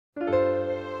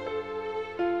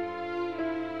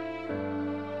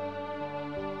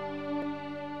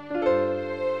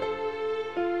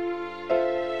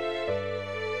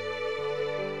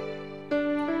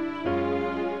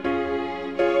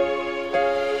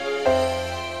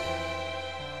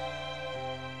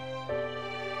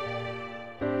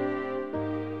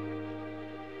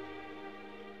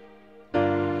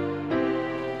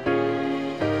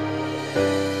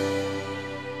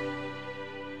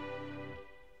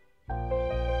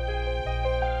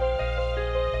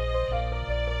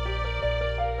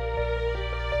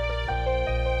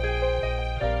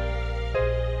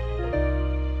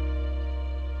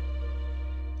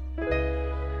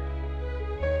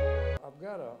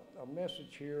A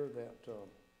message here that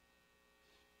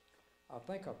I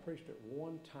think I preached it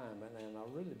one time, and I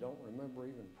really don't remember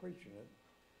even preaching it.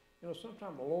 You know,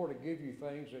 sometimes the Lord will give you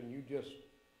things, and you just,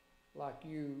 like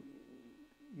you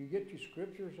get your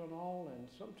scriptures and all, and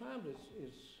sometimes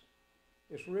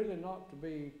it's really not to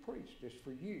be preached, it's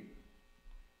for you.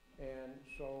 And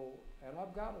so, and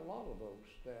I've got a lot of those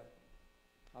that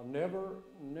I've never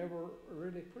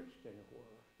really preached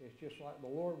anywhere. It's just like the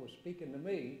Lord was speaking to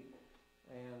me.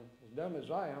 And as dumb as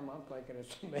I am, I'm thinking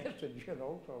it's a message, you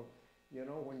know. So, you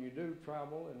know, when you do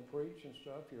travel and preach and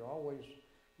stuff, you're always,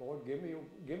 Lord, give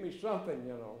me something,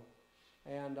 you know.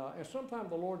 And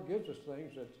sometimes the Lord gives us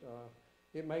things that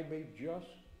it may be just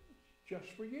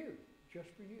for you, just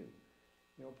for you.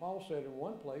 You know, Paul said in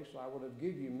one place, I would have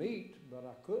given you meat, but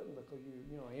I couldn't because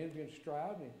you know, envy and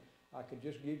strive, and I could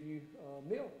just give you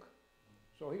milk.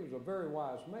 So he was a very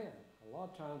wise man. A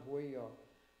lot of times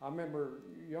I remember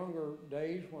younger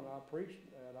days when I preached,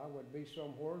 and I would be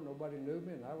somewhere, nobody knew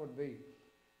me, and I would be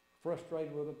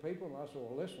frustrated with the people, and I said,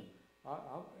 well, listen,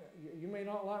 you may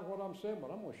not like what I'm saying,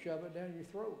 but I'm going to shove it down your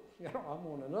throat. You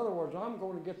know, in other words, I'm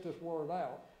going to get this word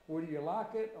out. Whether you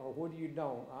like it or whether you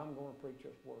don't, I'm going to preach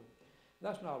this word.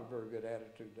 That's not a very good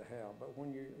attitude to have, but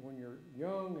when you're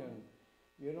young and,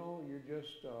 you know, you're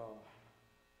just, well,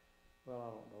 I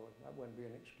don't know, that wouldn't be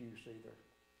an excuse either.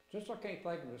 Since I can't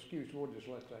think of an excuse, we'll just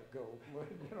let that go. But,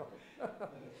 you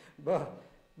know,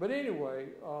 but anyway,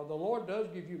 the Lord does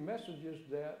give you messages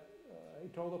that He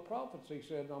told the prophets. He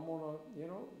said, I'm going to, you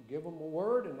know, give them a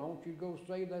word, and I want you to go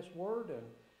say this word, and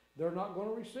they're not going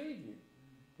to receive you.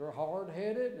 They're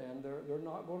hard-headed, and they're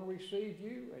not going to receive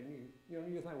you. And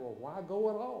you think, well, why go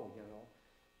at all? You know.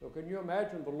 So can you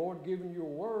imagine the Lord giving you a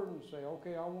word and say,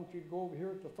 okay, I want you to go over here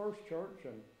at the first church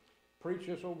and preach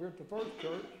this over here at the first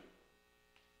church.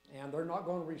 And they're not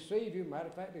going to receive you. Matter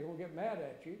of fact, they're going to get mad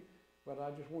at you. But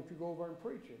I just want you to go over and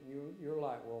preach it. And you're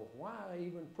like, well, why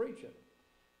even preach it?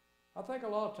 I think a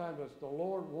lot of times it's the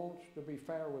Lord wants to be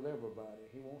fair with everybody.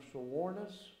 He wants to warn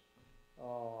us,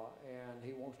 and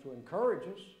He wants to encourage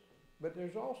us. But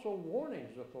there's also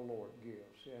warnings that the Lord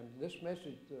gives. And this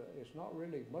message is not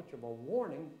really much of a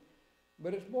warning,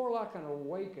 but it's more like an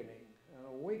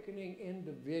awakening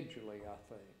individually, I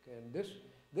think. And this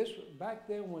back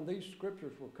then when these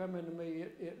scriptures were coming to me,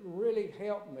 it really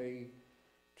helped me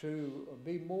to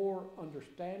be more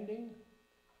understanding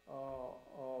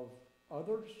of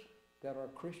others that are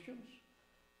Christians.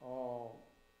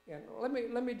 And let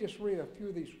me just read a few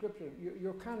of these scriptures.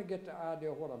 You'll kind of get the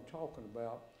idea of what I'm talking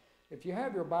about. If you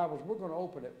have your Bibles, we're going to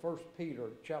open at 1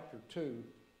 Peter chapter 2,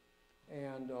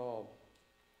 and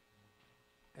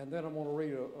then I'm going to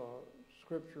read a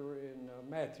scripture in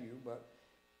Matthew, but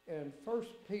in 1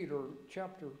 Peter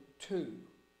chapter 2,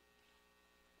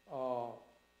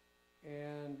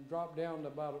 and drop down to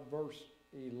about verse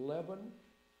 11.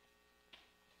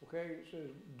 Okay, it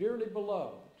says, dearly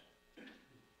beloved.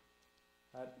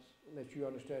 That lets you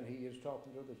understand he is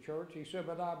talking to the church. He said,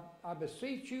 but I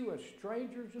beseech you as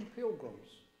strangers and pilgrims,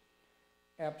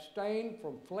 abstain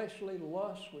from fleshly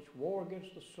lusts which war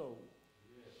against the soul.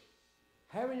 Yes.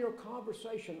 Having your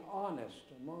conversation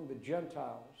honest among the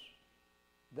Gentiles,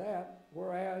 that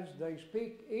whereas they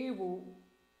speak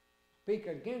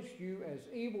against you as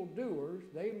evildoers,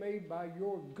 they may by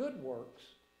your good works,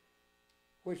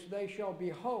 which they shall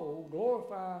behold,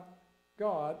 glorify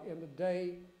God in the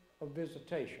day of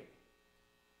visitation.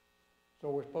 So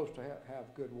we're supposed to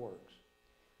have good works.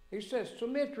 He says,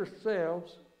 submit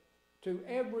yourselves to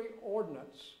every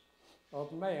ordinance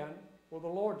of man for the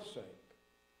Lord's sake,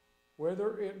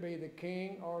 whether it be the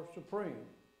king or supreme.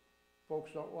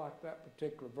 Folks don't like that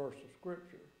particular verse of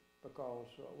Scripture because,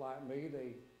 like me,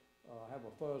 they have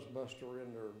a fuzz buster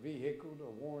in their vehicle to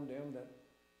warn them that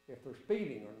if they're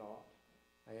speeding or not.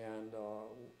 And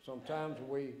sometimes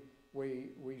we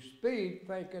speed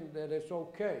thinking that it's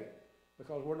okay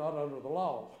because we're not under the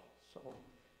law. So,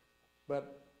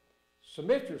 but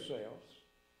submit yourselves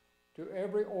to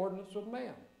every ordinance of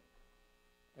man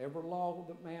Every law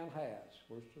that man has,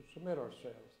 we're to submit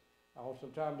ourselves.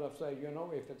 Sometimes I say, you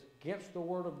know, if it's against the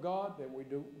Word of God, then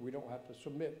we don't have to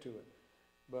submit to it.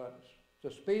 But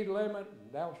the speed limit,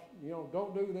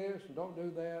 don't do this and don't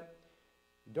do that.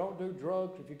 Don't do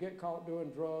drugs. If you get caught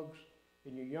doing drugs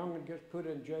and your young'un gets put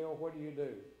in jail, what do?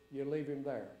 You leave him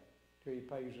there till he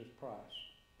pays his price,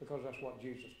 because that's what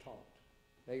Jesus taught.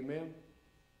 Amen?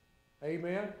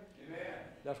 Amen? Amen.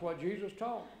 That's what Jesus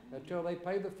taught, until they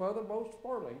pay the furthermost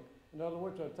farthing. In other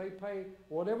words, if they pay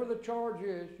whatever the charge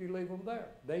is, you leave them there.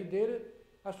 They did it.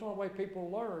 That's the only way people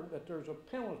learn that there's a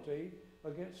penalty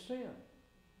against sin.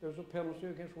 There's a penalty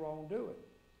against wrongdoing.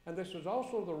 And this is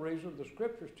also the reason the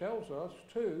Scriptures tells us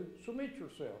to submit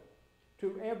yourself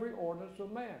to every ordinance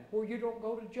of man, where you don't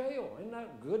go to jail. Isn't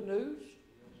that good news?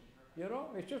 You know,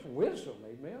 it's just wisdom,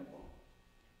 amen?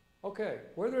 Okay,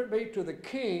 whether it be to the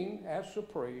king as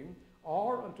supreme,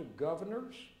 or unto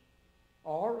governors,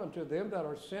 or unto them that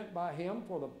are sent by him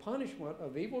for the punishment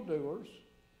of evildoers,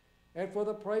 and for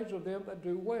the praise of them that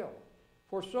do well.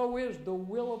 For so is the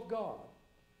will of God,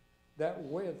 that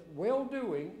with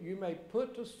well-doing you may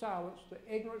put to silence the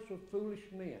ignorance of foolish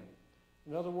men.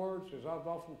 In other words, as I've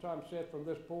oftentimes said from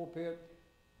this pulpit,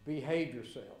 behave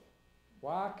yourself.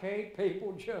 Why can't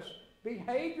people just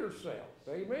behave yourselves?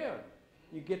 Amen.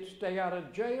 You get to stay out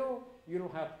of jail, you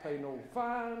don't have to pay no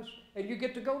fines, and you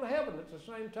get to go to heaven at the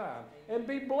same time and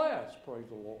be blessed, praise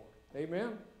the Lord.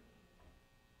 Amen.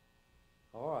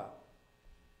 All right.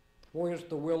 For it's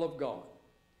the will of God.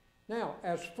 Now,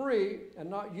 as free, and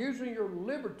not using your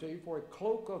liberty for a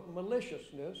cloak of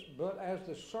maliciousness, but as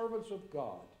the servants of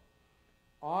God,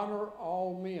 honor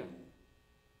all men,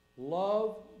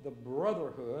 love the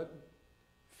brotherhood,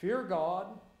 fear God,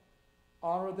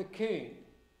 honor the king.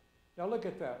 Now look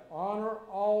at that. Honor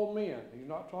all men. He's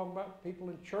not talking about people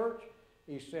in church.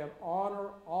 He said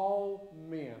honor all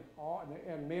men.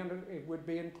 And men, it would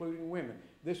be including women.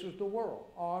 This is the world.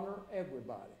 Honor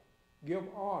everybody. Give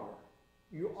honor.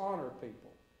 You honor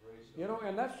people. You know,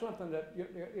 and that's something that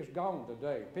is gone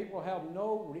today. People have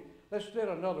let's say it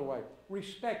another way.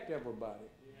 Respect everybody.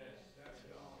 Yes, that's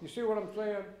gone. You see what I'm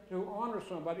saying? To honor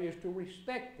somebody is to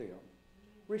respect them.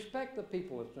 Respect the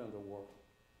people that's in the world.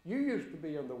 You used to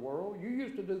be in the world. You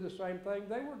used to do the same thing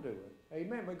they were doing.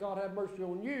 Amen. But God have mercy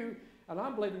on you, and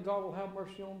I'm believing God will have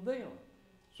mercy on them.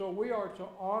 So we are to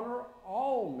honor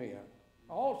all men.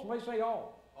 All, somebody say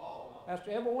all. All. That's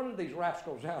every one of these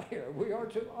rascals out here. We are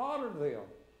to honor them.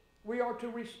 We are to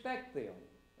respect them.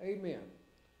 Amen.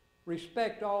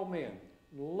 Respect all men.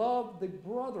 Love the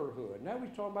brotherhood. Now we're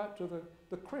talking about to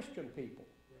the Christian people.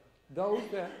 Those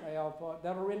that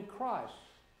are in Christ.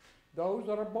 Those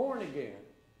that are born again.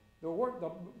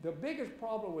 The biggest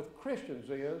problem with Christians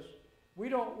is we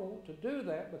don't want to do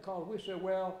that because we say,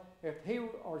 well, if he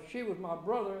or she was my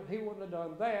brother, he wouldn't have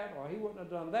done that, or he wouldn't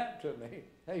have done that to me.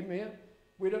 Amen.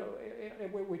 We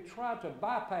try to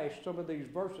bypass some of these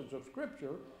verses of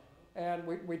Scripture, and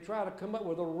we try to come up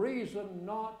with a reason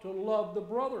not to love the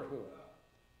brotherhood.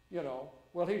 You know,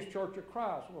 well, he's Church of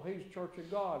Christ. Well, he's Church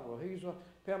of God. Well, he's a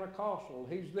Pentecostal.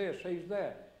 He's this, he's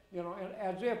that. You know, and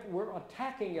as if we're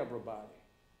attacking everybody.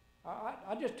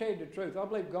 I just tell you the truth. I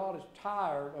believe God is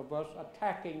tired of us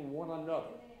attacking one another.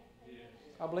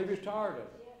 I believe He's tired of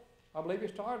it. I believe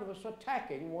He's tired of us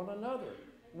attacking one another.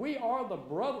 We are the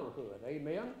brotherhood.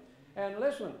 Amen. And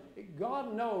listen,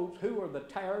 God knows who are the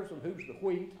tares and who's the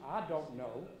wheat. I don't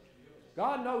know.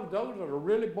 God knows those that are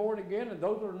really born again and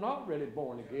those that are not really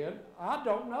born again. I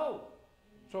don't know.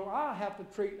 So I have to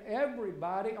treat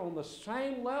everybody on the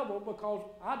same level because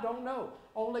I don't know.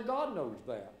 Only God knows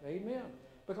that. Amen.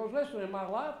 Because listen, in my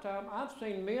lifetime, I've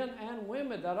seen men and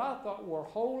women that I thought were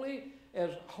holy as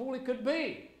holy could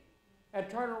be and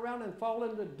turn around and fall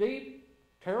into deep,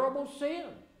 terrible sin.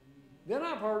 Then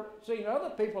I've seen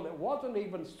other people that wasn't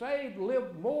even saved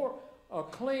live more a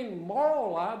clean,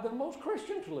 moral life than most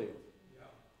Christians live.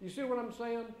 You see what I'm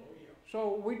saying?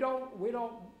 So we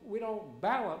don't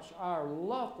balance our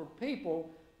love for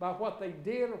people by what they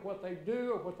did or what they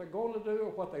do or what they're going to do or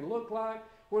what they look like,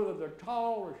 whether they're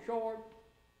tall or short,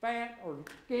 fat or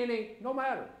skinny, no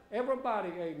matter. Everybody,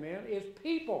 amen, is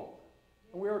people.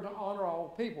 And we are to honor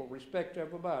all people, respect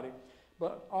everybody.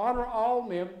 But honor all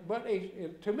men, but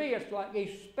to me it's like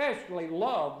especially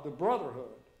love the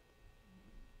brotherhood.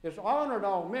 It's honored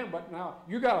all men, but now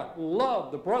you got to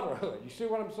love the brotherhood. You see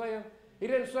what I'm saying? He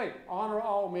didn't say honor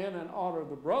all men and honor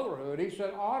the brotherhood. He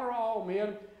said honor all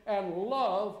men and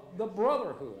love the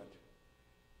brotherhood.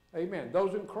 Amen.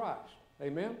 Those in Christ.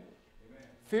 Amen. Amen.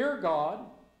 Fear God.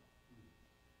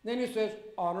 Then he says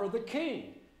honor the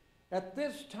king. At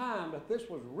this time that this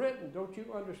was written, don't you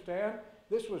understand?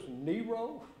 This was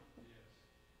Nero.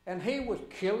 And he was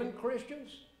killing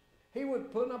Christians. He was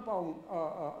putting up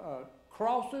on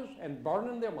crosses and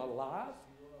burning them alive,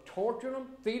 torturing them,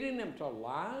 feeding them to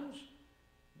lions.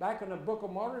 Back in the Book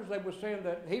of Martyrs, they were saying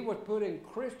that he was putting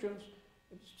Christians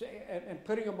and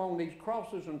putting them on these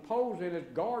crosses and poles in his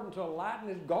garden to lighten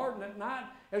his garden at night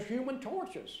as human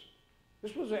torches.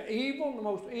 This was an evil, the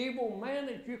most evil man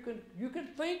that you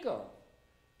could think of.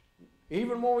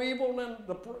 Even more evil than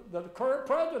the current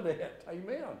president.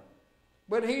 Amen.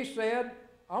 But he said,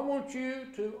 I want you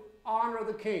to honor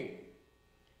the king.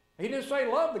 He didn't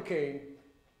say love the king.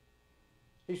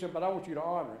 He said, but I want you to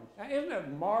honor him. Now, isn't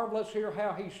it marvelous here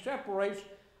how he separates?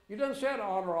 He doesn't say to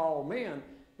honor all men,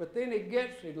 but then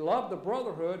he loved the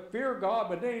brotherhood, fear God,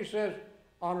 but then he says,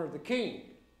 honor the king.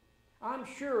 I'm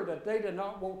sure that they did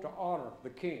not want to honor the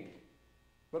king.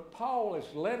 But Paul is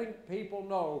letting people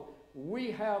know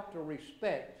we have to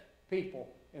respect people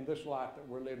in this life that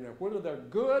we're living in, whether they're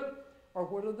good or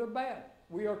whether they're bad.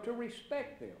 We are to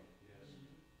respect them. Yes.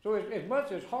 So as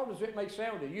much as hard as it may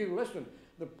sound to you, listen,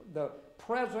 the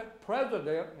present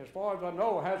president, as far as I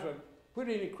know, hasn't put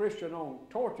any Christian on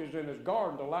torches in his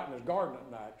garden to lighten his garden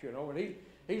at night, you know, and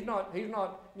he's not,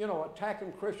 you know,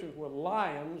 attacking Christians with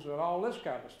lions and all this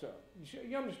kind of stuff.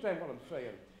 You understand what I'm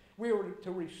saying? We are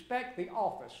to respect the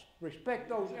office, respect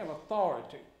those in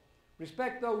authority,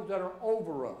 respect those that are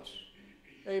over us.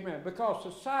 Amen. Because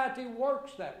society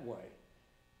works that way.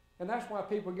 And that's why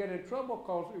people get in trouble,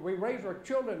 because we raise our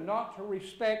children not to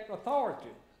respect authority.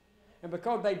 And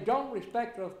because they don't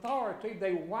respect authority,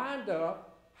 they wind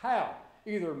up, how?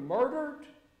 Either murdered,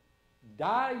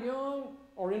 die young,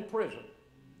 or in prison.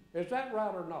 Is that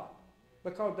right or not?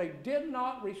 Because they did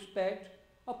not respect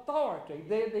authority.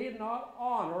 They did not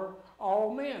honor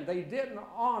all men. They didn't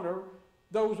honor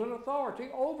those in authority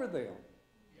over them.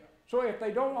 Yeah. So if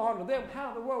they don't honor them, how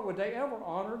in the world would they ever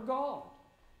honor God?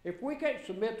 If we can't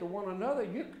submit to one another,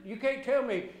 you can't tell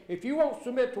me, if you won't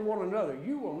submit to one another,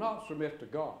 you will not submit to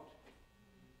God.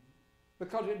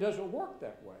 Because it doesn't work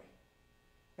that way.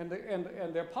 And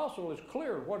the apostle is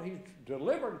clear. What he's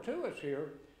delivered to us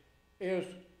here is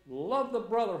love the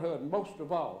brotherhood most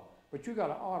of all. But you got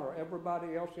to honor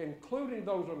everybody else, including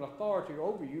those in authority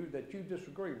over you that you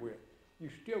disagree with.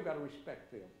 You still got to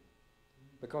respect them.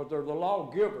 Because they're the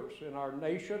lawgivers in our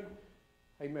nation.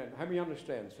 Amen. How many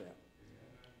understands that?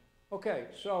 Okay,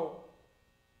 so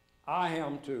I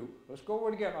am to, let's go over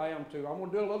it again. I am to, I'm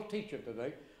going to do a little teaching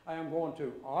today. I am going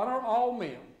to honor all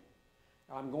men.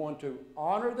 I'm going to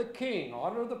honor the king,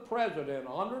 honor the president,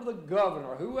 honor the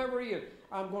governor, whoever he is.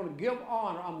 I'm going to give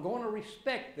honor. I'm going to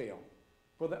respect them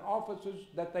for the offices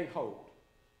that they hold.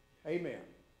 Amen.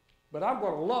 But I'm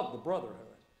going to love the brotherhood.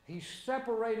 He's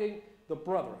separating the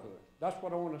brotherhood. That's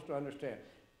what I want us to understand.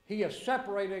 He is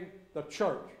separating the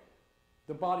church,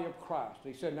 the body of Christ.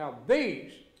 He said, now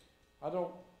these,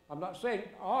 I'm not saying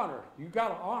honor. You got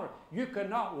to honor. You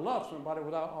cannot love somebody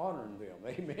without honoring them.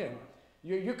 Amen.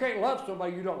 You can't love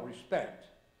somebody you don't respect.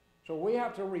 So we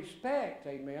have to respect,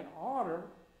 amen, honor,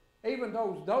 even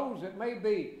those that may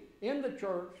be in the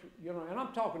church, you know, and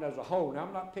I'm talking as a whole. Now,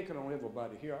 I'm not picking on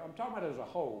everybody here. I'm talking about as a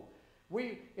whole.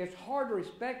 It's hard to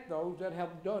respect those that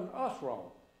have done us wrong.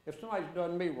 If somebody's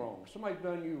done me wrong, somebody's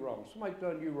done you wrong, somebody's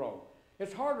done you wrong.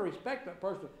 It's hard to respect that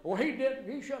person. Well, he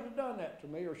shouldn't have done that to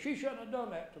me, or she shouldn't have done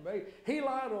that to me. He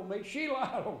lied on me, she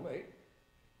lied on me.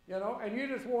 You know, and you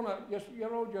just want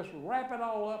to just wrap it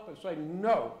all up and say,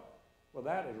 no, well,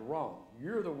 that is wrong.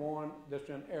 You're the one that's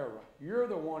in error. You're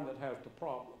the one that has the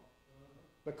problem.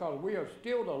 Because we are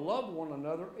still to love one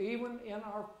another even in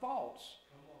our faults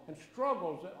and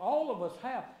struggles that all of us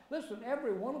have. Listen,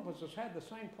 every one of us has had the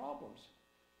same problems.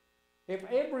 If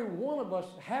every one of us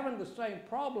having the same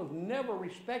problems never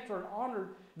respected or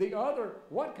honored the other,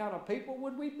 what kind of people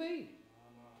would we be?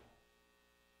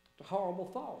 It's a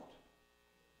horrible thought.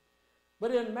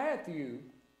 But in Matthew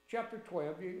chapter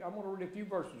 12, I'm going to read a few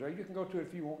verses there. You can go to it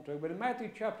if you want to. But in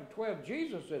Matthew chapter 12,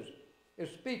 Jesus is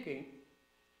speaking.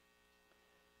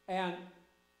 And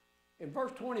in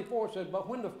verse 24 it says, but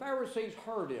when the Pharisees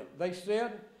heard it, they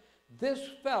said, this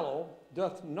fellow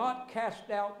doth not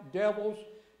cast out devils,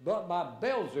 but by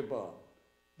Beelzebub,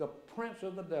 the prince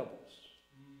of the devils.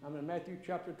 I'm in Matthew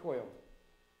chapter 12,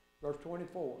 verse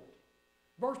 24.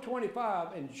 Verse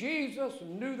 25, and Jesus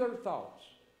knew their thoughts,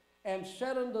 and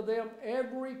said unto them,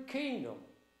 every kingdom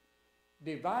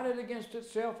divided against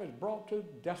itself is brought to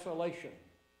desolation.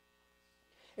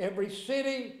 Every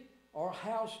city or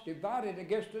house divided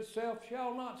against itself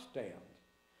shall not stand.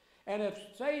 And if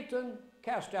Satan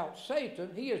cast out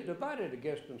Satan, he is divided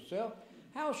against himself.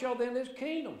 How shall then his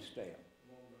kingdom stand?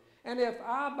 And if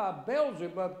I by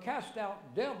Beelzebub cast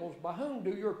out devils, by whom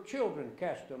do your children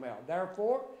cast them out?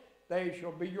 Therefore, they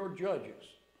shall be your judges.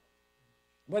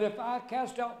 But if I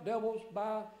cast out devils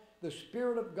by the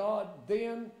Spirit of God,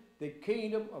 then the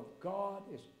kingdom of God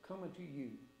is coming to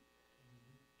you.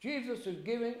 Jesus is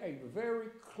giving a very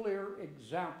clear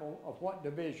example of what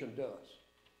division does.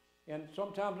 And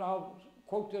sometimes I'll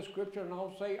quote this scripture and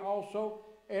I'll say also,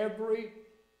 every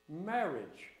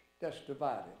marriage that's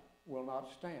divided will not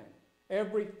stand.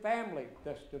 Every family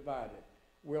that's divided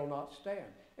will not stand.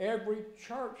 Every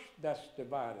church that's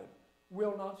divided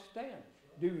will not stand.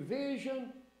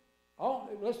 Division,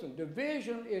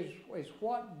 division is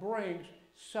what brings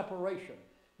separation.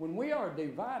 When we are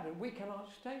divided, we cannot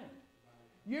stand.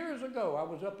 Years ago, I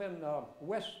was up in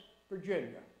West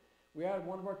Virginia. We had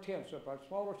one of our tents up, our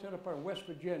smaller tent up there in West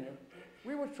Virginia.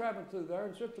 We were traveling through there,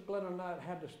 and Sister Glenn and I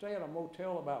had to stay at a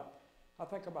motel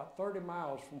about 30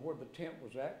 miles from where the tent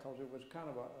was at, because it was kind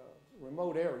of a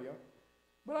remote area.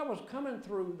 But I was coming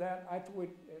through that, after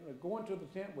going to the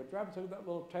tent, we're driving through that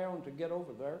little town to get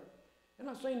over there, and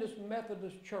I seen this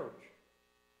Methodist church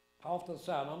off to the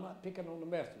side. I'm not picking on the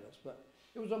Methodists, but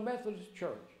it was a Methodist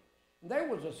church. And there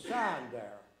was a sign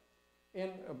there,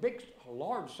 a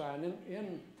large sign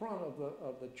in front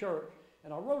of the church,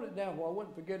 and I wrote it down where I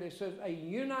wouldn't forget. It says, "A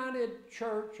united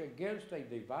church against a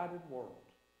divided world."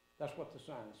 That's what the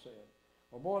sign said.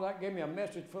 Well, boy, that gave me a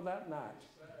message for that night.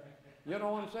 You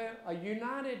know what I'm saying? A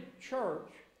united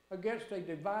church against a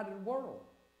divided world.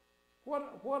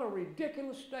 What a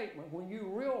ridiculous statement when you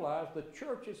realize the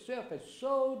church itself is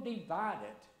so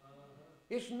divided.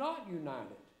 It's not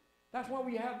united. That's why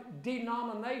we have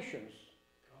denominations.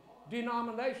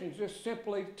 Denominations just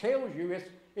simply tells you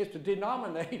it's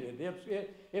denominated.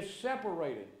 It's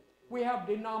separated. We have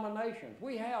denominations.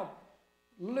 We have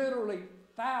literally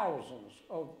thousands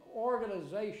of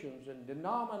organizations and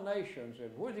denominations,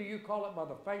 and whether you call it by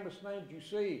the famous names you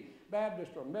see,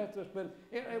 Baptist or Methodist, but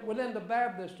within the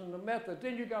Baptist and the Methodist,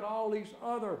 then you got all these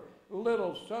other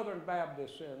little Southern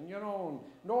Baptists and,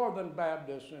 Northern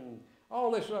Baptists and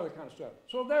all this other kind of stuff.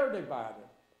 So they're divided.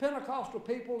 Pentecostal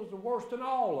people is the worst in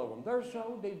all of them. They're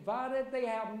so divided, they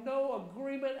have no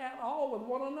agreement at all with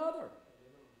one another.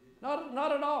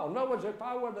 Not at all. In other words, if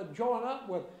I were to join up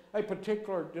with a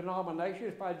particular denomination,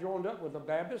 if I joined up with the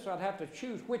Baptists, I'd have to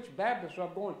choose which Baptist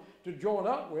I'm going to join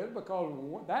up with, because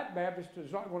that Baptist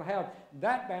is not going to have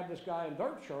that Baptist guy in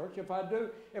their church. If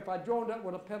I joined up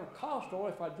with a Pentecostal,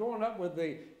 if I joined up with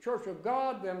the Church of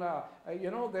God, then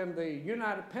then the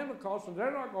United Pentecostal,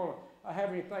 they're not going to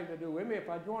have anything to do with me. If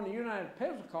I join the United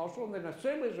Pentecostal, then the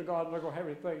Assemblies of God, they're not going to have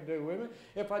anything to do with me.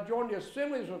 If I join the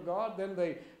Assemblies of God, then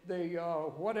the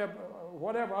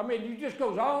whatever. I mean, it just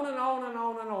goes on and on and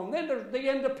on and on. Then there's the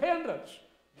independents.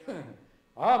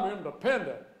 I'm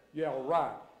independent. Yeah,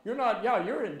 right. You're not. Yeah,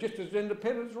 you're just as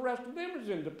independent as the rest of them is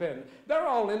independent. They're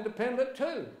all independent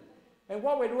too. And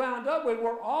what we wound up with,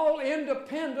 we're all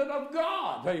independent of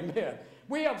God. Amen.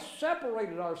 We have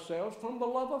separated ourselves from the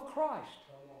love of Christ.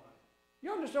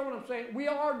 You understand what I'm saying? We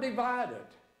are divided.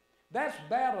 That's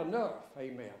bad enough.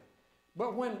 Amen.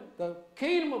 But when the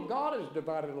kingdom of God is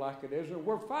divided like it is, and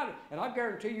we're fighting, and I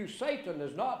guarantee you Satan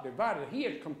is not divided. He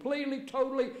is completely,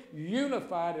 totally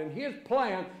unified in his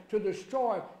plan to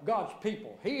destroy God's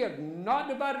people. He is not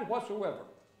divided whatsoever.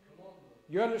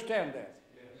 You understand that?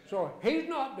 So he's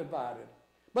not divided.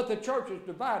 But the church is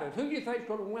divided. Who do you think is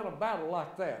going to win a battle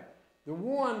like that? The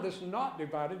one that's not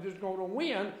divided is going to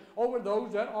win over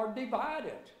those that are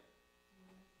divided.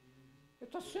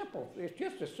 It's just a simple,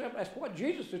 that's what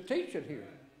Jesus is teaching here.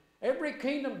 Every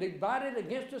kingdom divided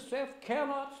against itself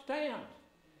cannot stand.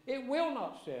 It will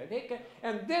not stand.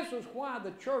 And this is why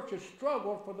the church has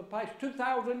struggled for the past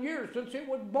 2,000 years since it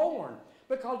was born,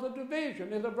 because of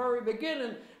division. In the very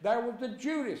beginning, there was the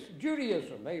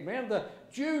Judaism, amen, the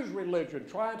Jews' religion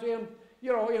trying to,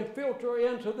 infiltrate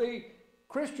into the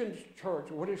Christian church.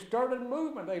 When it started a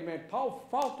movement, amen, Paul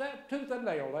fought that tooth and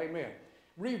nail, amen.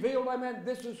 Revealed, amen,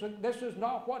 this is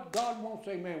not what God wants,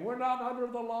 amen. We're not under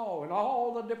the law, and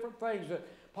all the different things that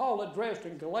Paul addressed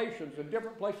in Galatians and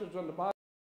different places in the Bible.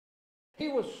 He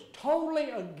was totally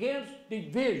against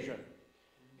division.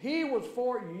 He was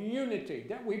for unity,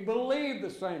 that we believe the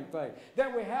same thing,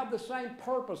 that we have the same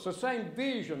purpose, the same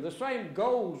vision, the same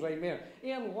goals, amen,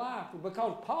 in life.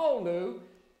 Because Paul knew,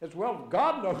 as well as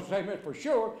God knows, amen, for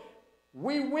sure,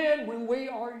 we win when we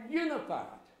are unified.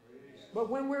 But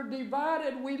when we're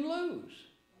divided, we lose.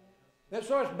 And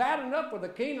so it's bad enough for the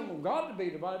kingdom of God to be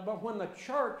divided, but when the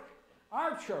church,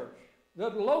 our church, the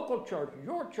local church,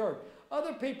 your church,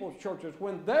 other people's churches,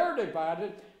 when they're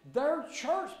divided, their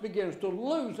church begins to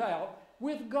lose out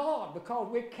with God, because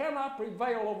we cannot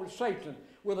prevail over Satan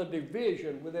with a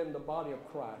division within the body of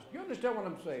Christ. You understand what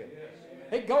I'm saying?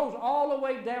 Yes. It goes all the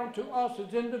way down to us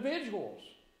as individuals.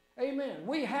 Amen.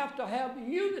 We have to have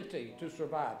unity to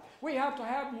survive. We have to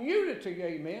have unity,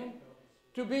 amen,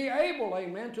 to be able,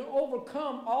 amen, to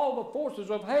overcome all the forces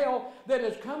of hell that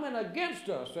is coming against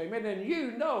us, amen. And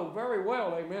you know very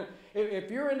well, amen,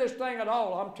 if you're in this thing at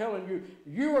all, I'm telling you,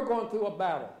 you are going through a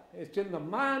battle. It's in the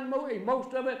mind,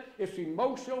 most of it, it's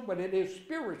emotional, but it is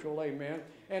spiritual, amen,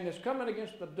 and it's coming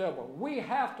against the devil. We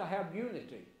have to have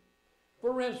unity.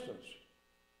 For instance,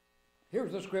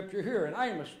 here's the scripture here in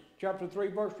Amos chapter 3,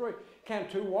 verse 3. Can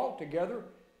two walk together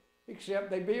except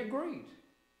they be agreed?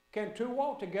 Can two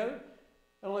walk together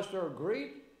unless they're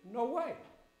agreed? No way.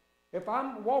 If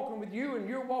I'm walking with you and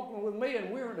you're walking with me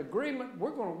and we're in agreement,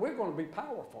 we're going to be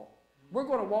powerful. We're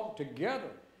going to walk together.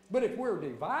 But if we're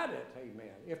divided,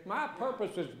 amen, if my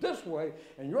purpose is this way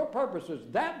and your purpose is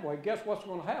that way, guess what's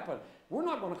going to happen? We're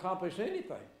not going to accomplish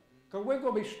anything, because we're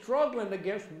going to be struggling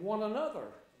against one another.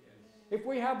 If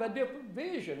we have a different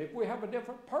vision, if we have a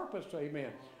different purpose,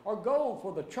 amen, our goal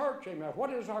for the church, amen,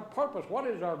 what is our purpose, what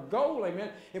is our goal,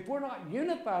 amen, if we're not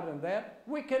unified in that,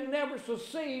 we can never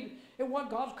succeed in what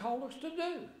God's called us to do.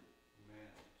 Amen.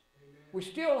 We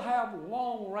still have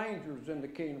long rangers in the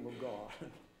kingdom of God.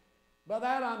 By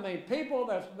that I mean people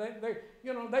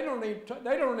they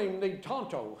don't even need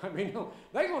Tonto. I mean,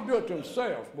 they're going to do it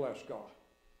themselves, bless God.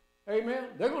 Amen.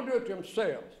 They're going to do it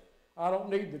themselves. I don't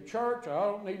need the church. I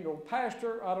don't need no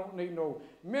pastor. I don't need no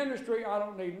ministry. I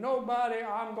don't need nobody.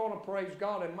 I'm going to praise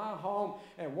God in my home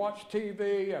and watch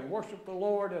TV and worship the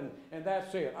Lord, and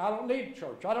that's it. I don't need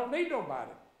church. I don't need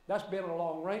nobody. That's being a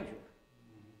long ranger.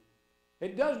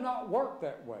 It does not work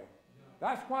that way.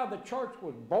 That's why the church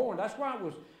was born. That's why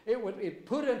it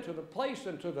put into the place,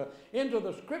 into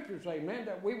the scriptures, amen,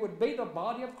 that we would be the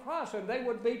body of Christ, and they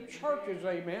would be churches,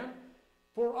 amen,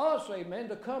 for us, amen,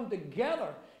 to come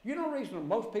together. You know the reason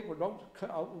most people don't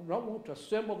want to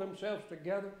assemble themselves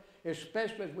together,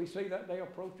 especially as we see that day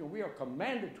approaching. We are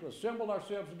commanded to assemble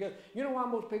ourselves together. You know why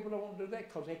most people don't want to do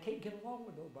that? Because they can't get along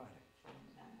with nobody.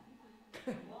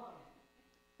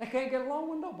 They can't get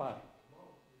along with nobody.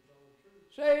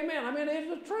 Say amen. I mean, it's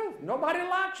the truth. Nobody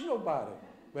likes nobody.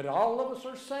 But all of us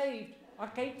are saved. I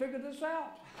can't figure this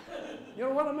out. You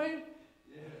know what I mean?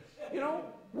 Yes. You know,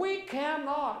 we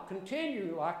cannot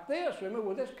continue like this, amen,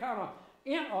 with this kind of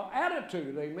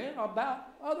attitude, amen, about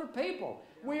other people.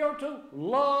 We are to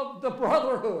love the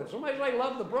brotherhood. Somebody say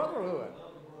love the brotherhood.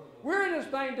 We're in this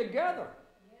thing together.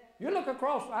 You look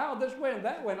across the aisle this way and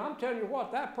that way, and I'm telling you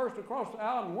what, that person across the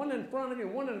aisle, and one in front of you,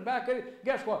 and one in the back of you,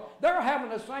 guess what? They're having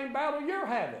the same battle you're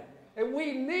having. And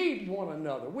we need one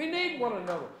another. We need one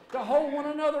another to hold one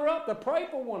another up, to pray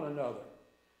for one another.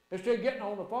 Instead of getting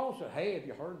on the phone and saying, hey, have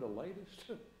you heard the latest?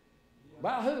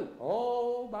 About who?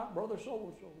 Oh, about brother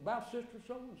so-and-so, about sister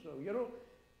so-and-so. You know,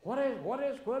 what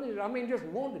is? I mean, just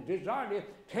one to desire to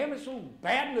tell me some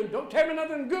bad news. Don't tell me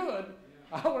nothing good.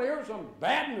 I want to hear some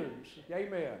bad news.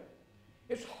 Amen.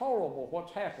 It's horrible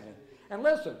what's happening. And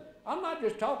listen, I'm not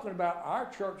just talking about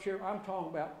our church here. I'm talking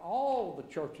about all the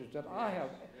churches that I have.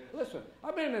 Listen,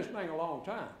 I've been in this thing a long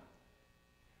time.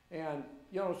 And,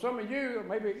 you know, some of you,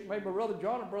 maybe Brother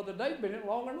John or Brother David been in it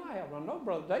longer than I have. I know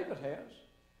Brother David has.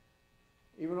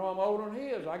 Even though I'm older than he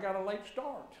is, I got a late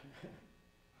start.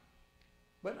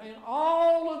 But in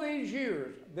all of these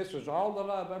years, this is all that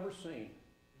I've ever seen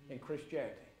in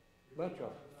Christianity. A bunch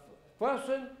of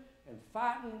fussing and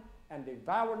fighting and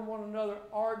devouring one another,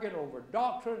 arguing over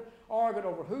doctrine, arguing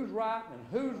over who's right and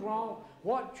who's wrong,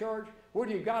 what church,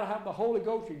 whether you got to have the Holy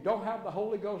Ghost, you don't have the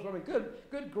Holy Ghost. I mean,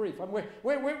 good grief. I mean,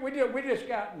 we just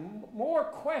got more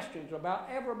questions about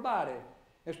everybody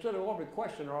instead of what we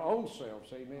question our own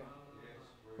selves. Amen.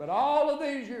 But all of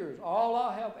these years, all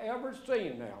I have ever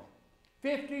seen now,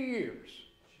 50 years,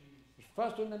 is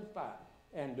fussing and fighting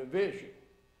and division.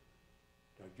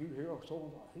 Did you hear someone?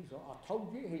 I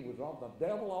told you he was of the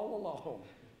devil all along.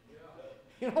 Yeah.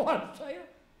 You know what I'm saying?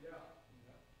 Yeah.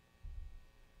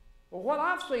 Well, what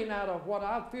I've seen out of what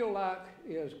I feel like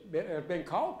has been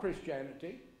called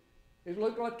Christianity is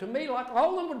look like to me like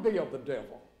all of them would be of the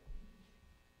devil.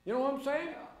 You know what I'm saying?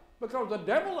 Yeah. Because the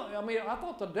devil, I mean, I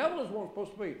thought the devil is one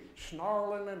supposed to be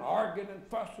snarling and arguing and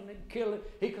fussing and killing.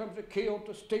 He comes to kill,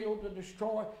 to steal, to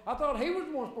destroy. I thought he was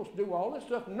the one supposed to do all this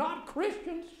stuff, not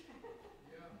Christians.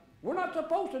 We're not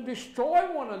supposed to destroy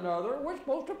one another. We're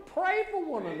supposed to pray for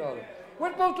one another. We're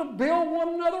supposed to build one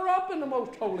another up in the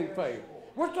most holy faith.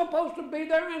 We're supposed to be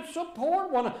there and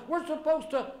support one another. We're supposed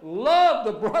to love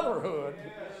the brotherhood.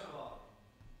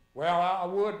 Well, I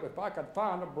would if I could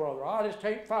find a brother. I just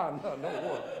can't find none. No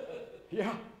word.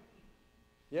 Yeah.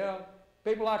 Yeah,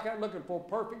 people like that looking for a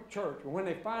perfect church. And when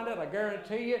they find it, I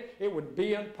guarantee you, it would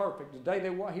be imperfect the day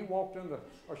he walked in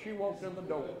or she walked in the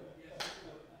door.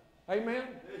 Amen?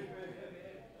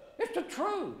 It's the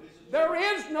truth. There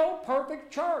is no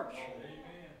perfect church.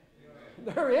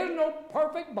 There is no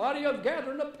perfect body of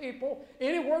gathering of people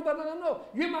anywhere that I know.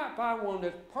 You might find one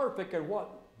that's perfect in what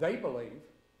they believe.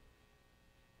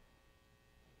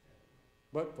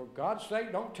 But for God's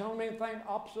sake, don't tell them anything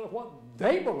opposite of what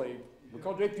they believe.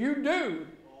 Because if you do,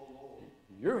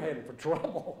 you're heading for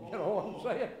trouble. You know what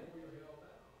I'm saying?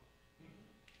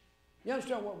 You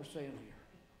understand what we're saying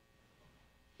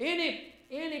here?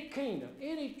 Any kingdom,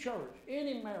 any church,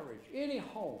 any marriage, any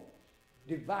home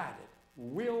divided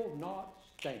will not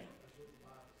stand.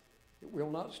 It will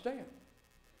not stand.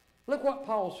 Look what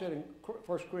Paul said in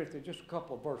 1 Corinthians, just a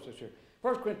couple of verses here.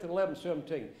 1 Corinthians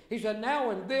 11:17. He said,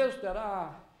 now in this that I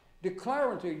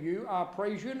declare unto you, I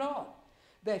praise you not,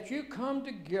 that you come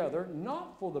together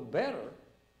not for the better,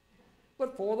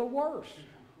 but for the worse.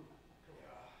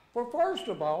 For first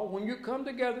of all, when you come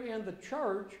together in the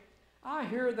church, I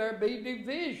hear there be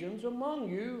divisions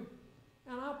among you,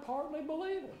 and I partly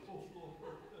believe it.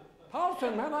 Paul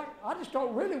said, man, I just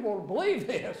don't really want to believe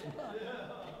this.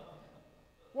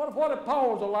 What if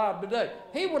Paul was alive today?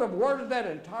 He would have worded that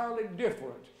entirely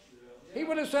different. He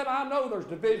would have said, I know there's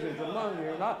divisions among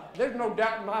you, and there's no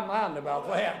doubt in my mind about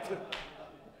that.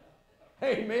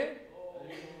 Amen?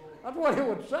 That's what he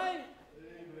would say.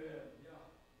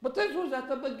 But this was at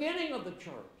the beginning of the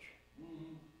church.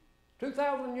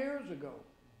 2,000 years ago.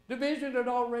 Division had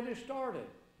already started.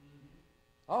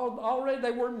 Already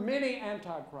there were many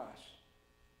antichrists.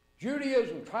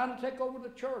 Judaism trying to take over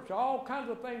the church. All kinds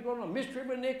of things going on. Mystery of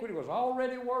iniquity was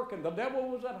already working. The devil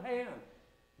was at hand.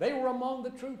 They were among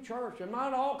the true church. And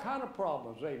not all kind of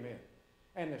problems. Amen.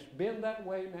 And it's been that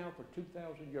way now for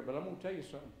 2,000 years. But I'm going to tell you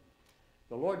something.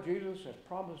 The Lord Jesus has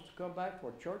promised to come back for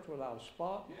a church without a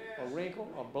spot, a wrinkle,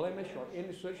 a blemish, or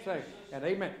any such thing. And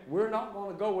amen. We're not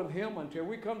going to go with him until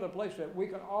we come to a place that we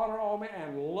can honor all men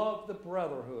and love the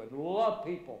brotherhood, love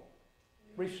people,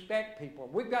 respect people.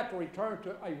 We've got to return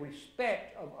to a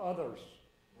respect of others,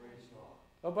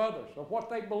 of what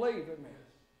they believe, amen,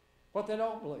 what they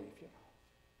don't believe, you know.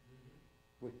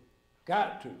 We've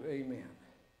got to, amen.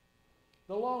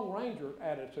 The Lone Ranger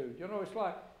attitude, you know, it's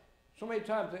like, so many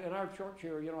times in our church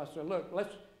here, you know, I said, look,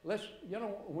 let's, you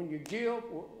know, when you give,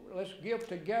 let's give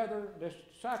together, let's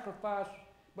sacrifice,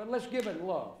 but let's give in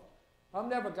love. I've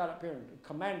never got up here and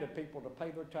commanded people to pay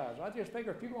their tithes. I just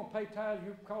figure if you're going to pay tithes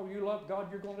because you love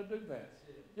God, you're going to do that.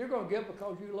 You're going to give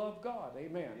because you love God,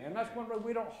 amen. And that's one reason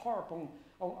we don't harp on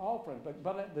offerings.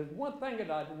 But there's one thing that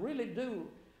I really do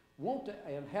want to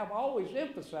and have always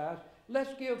emphasized, let's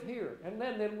give here. And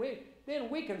then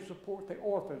we can support the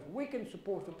orphans. We can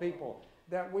support the people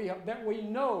that we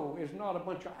know is not a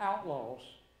bunch of outlaws.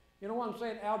 You know what I'm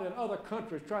saying? Out in other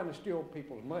countries trying to steal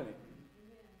people's money.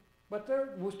 But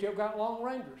we still got Lone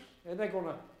Rangers. And they're going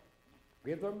to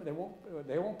give them,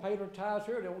 they won't pay their tithes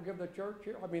here. They won't give the church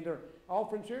here. I mean, their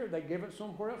offerings here. They give it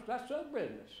somewhere else. That's their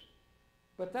business.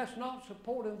 But that's not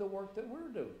supporting the work that we're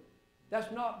doing. That's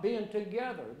not being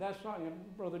together. That's not,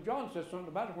 Brother John said something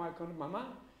about it when I come to my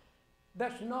mind.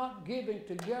 That's not giving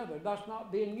together. That's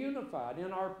not being unified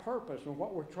in our purpose and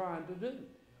what we're trying to do.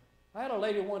 I had a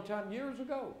lady one time years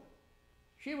ago.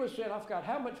 She was saying, I've got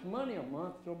how much money a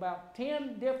month to about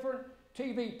 10 different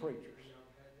TV preachers.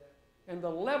 And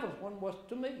the 11th one was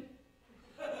to me.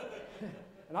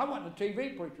 And I wasn't a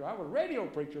TV preacher. I was a radio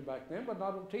preacher back then, but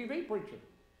not a TV preacher.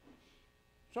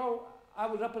 So I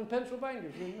was up in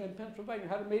Pennsylvania.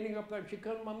 Had a meeting up there, and she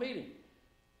come to my meeting.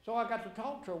 So I got to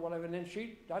talk to her, whatever, and then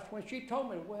that's when she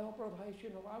told me, well, Brother Hayes, you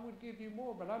know, I would give you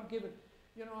more, but I'm giving,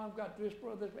 you know, I've got this,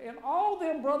 brother, this. And all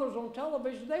them brothers on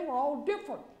television, they were all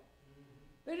different.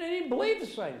 They didn't even believe the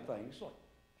same things. So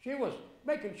she was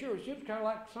making sure, she was kind of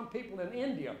like some people in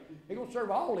India. They're going to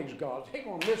serve all these gods. They're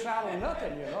going to miss out on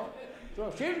nothing, you know.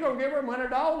 So she was going to give her money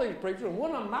to all these preachers, and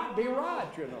one of them might be right,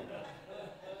 you know.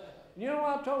 You know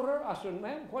what I told her? I said,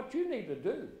 ma'am, what you need to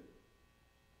do,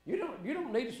 you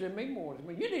don't need to send me more. I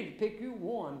mean, you need to pick you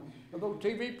one of those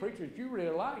TV preachers you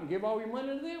really like and give all your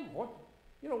money to them.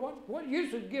 What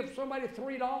use is give somebody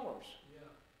 $3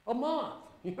 a month?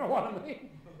 You know what I mean?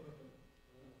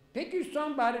 Pick you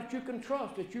somebody that you can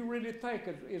trust, that you really think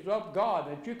is of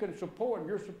God, that you can support, and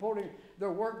you're supporting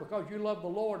their work because you love the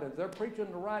Lord, and they're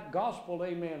preaching the right gospel,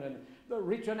 amen, and they're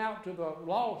reaching out to the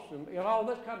lost and all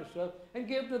this kind of stuff, and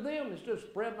give to them instead of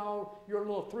spreading all your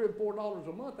little $3 or $4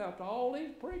 a month out to all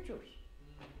these preachers.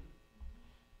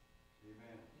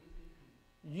 Amen.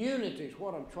 Unity is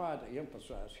what I'm trying to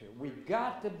emphasize here. We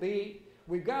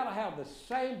we've got to have the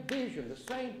same vision,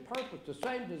 the same purpose, the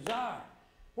same desire.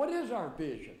 What is our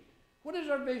vision? What is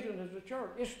our vision as a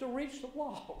church? It's to reach the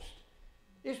lost.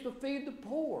 It's to feed the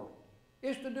poor.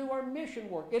 It's to do our mission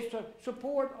work. It's to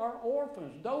support our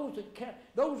orphans,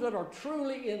 those that are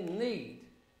truly in need,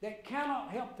 that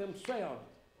cannot help themselves.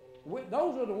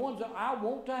 Those are the ones that I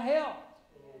want to help.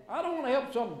 I don't want to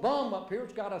help some bum up here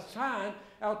that's got a sign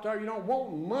out there,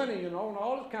 wanting money, and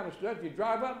all this kind of stuff. You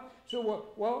drive up, so,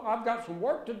 well, I've got some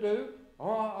work to do.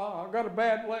 Oh, I got a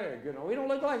bad leg, He don't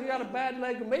look like he got a bad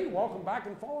leg to me, walking back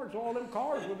and forth. So all them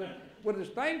cars with his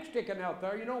thing sticking out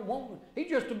there, he's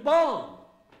just a bum.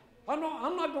 I'm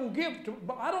not going to give to,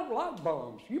 I don't like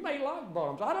bums. You may like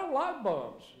bums. I don't like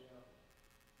bums.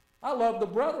 I love the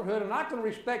Brotherhood, and I can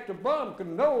respect a bum,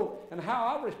 and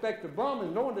how I respect a bum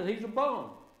is knowing that he's a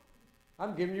bum.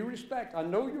 I'm giving you respect. I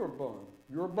know you're a bum.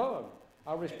 You're a bum.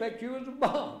 I respect you as a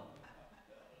bum.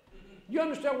 You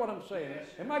understand what I'm saying?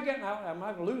 Am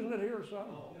I losing it here or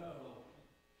something? No.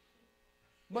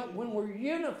 But when we're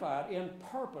unified in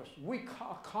purpose, we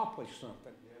accomplish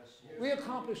something. We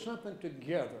accomplish something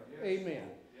together. Amen.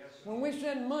 When we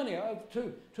send money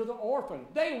to the orphans,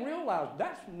 they realize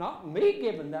that's not me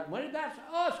giving that money. That's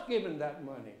us giving that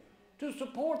money to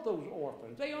support those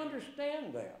orphans. They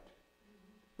understand that.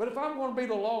 But if I'm going to be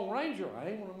the Lone Ranger, I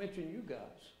ain't going to mention you guys.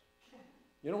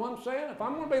 You know what I'm saying? If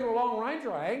I'm going to be the Lone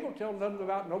Ranger, I ain't going to tell them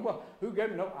about nobody who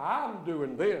gave me no. I'm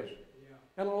doing this. Yeah.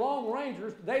 And the Lone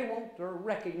Rangers, they want their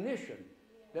recognition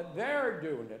that they're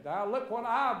doing it. Now look what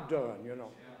I've done, Yeah.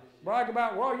 Brag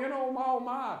about, what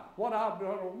I've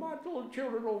done, my little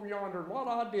children over yonder, what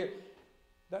I did.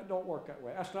 That don't work that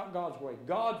way. That's not God's way.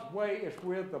 God's way is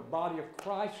with the body of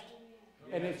Christ,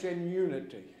 and it's in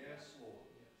unity. Yes, Lord.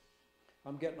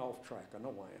 I'm getting off track. I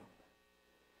know I am.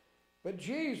 But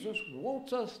Jesus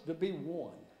wants us to be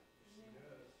one.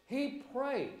 He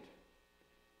prayed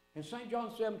in St.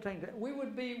 John 17 that we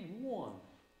would be one.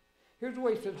 Here's the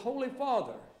way he said, Holy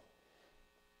Father,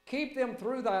 keep them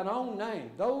through thine own name,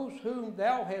 those whom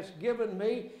thou hast given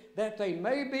me, that they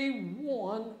may be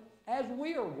one as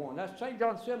we are one. That's St.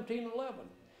 John 17:11.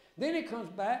 Then he comes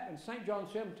back in St. John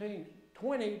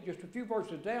 17:20, just a few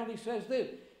verses down, he says this,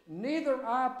 neither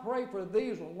I pray for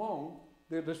these alone,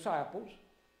 the disciples,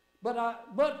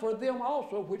 but for them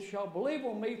also which shall believe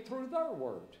on me through their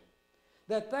word,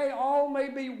 that they all may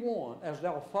be one, as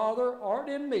thou, Father, art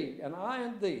in me, and I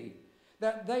in thee,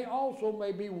 that they also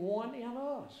may be one in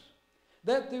us,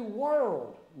 that the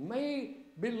world may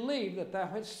believe that thou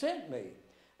hast sent me,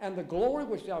 and the glory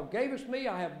which thou gavest me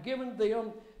I have given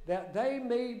them, that they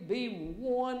may be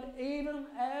one even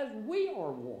as we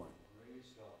are one.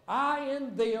 I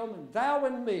in them, and thou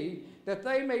in me, that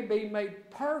they may be made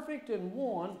perfect in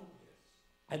one,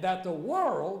 and that the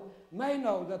world may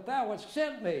know that thou hast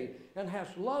sent me, and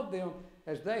hast loved them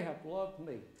as they have loved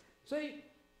me. See,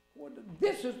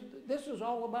 this is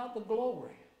all about the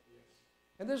glory.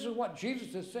 And this is what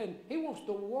Jesus is saying. He wants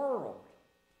the world,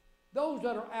 those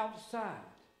that are outside,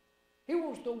 he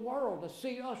wants the world to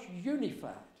see us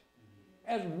unified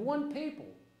as one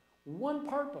people, one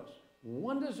purpose,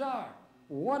 one desire,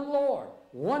 one Lord,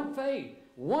 one faith,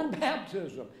 one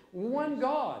baptism, one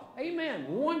God. Amen.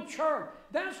 One church.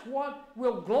 That's what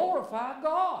will glorify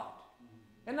God.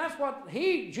 And that's what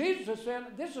Jesus is saying,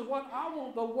 this is what I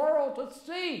want the world to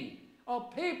see,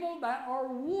 of people that are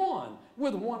one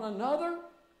with one another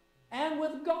and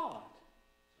with God.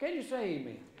 Can you say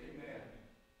amen? Amen.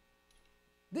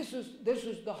 This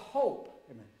is the hope.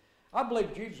 Amen. I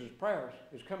believe Jesus' prayers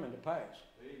is coming to pass.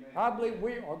 Amen. I believe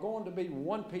we are going to be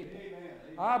one people. Amen.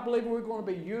 I believe we're going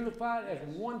to be unified as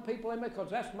one people, amen, because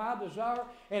that's my desire.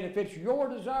 And if it's your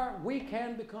desire, we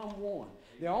can become one.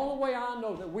 The only way I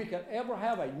know that we can ever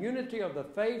have a unity of the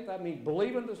faith, I mean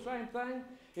believing the same thing,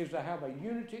 is to have a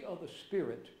unity of the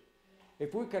Spirit.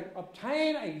 If we can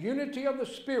obtain a unity of the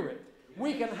Spirit,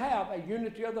 we can have a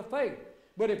unity of the faith.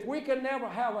 But if we can never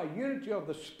have a unity of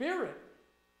the Spirit,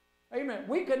 amen,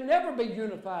 we can never be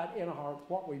unified in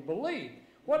what we believe.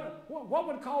 What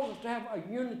would cause us to have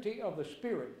a unity of the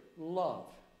Spirit? Love.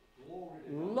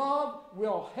 Love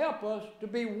will help us to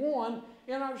be one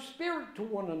in our spirit to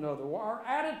one another, our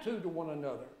attitude to one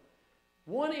another.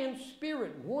 One in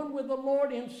spirit, one with the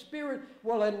Lord in spirit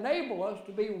will enable us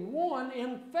to be one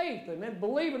in faith and then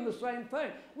believe in the same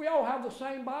thing. We all have the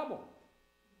same Bible.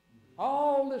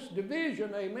 All this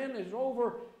division, amen, is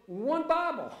over one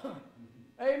Bible.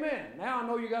 Amen. Now I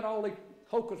know you got all the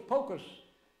hocus pocus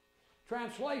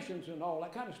translations and all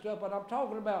that kind of stuff, but I'm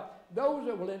talking about those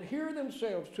that will adhere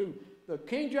themselves to the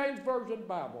King James Version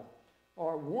Bible,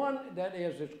 or one that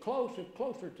is as closer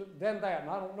than that, and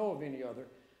I don't know of any other,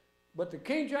 But the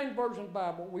King James Version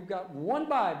Bible, we've got one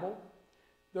Bible.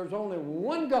 There's only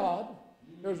one God.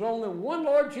 There's only one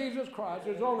Lord Jesus Christ.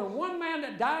 There's only one man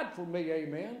that died for me,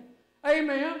 amen.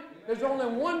 Amen. There's only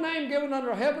one name given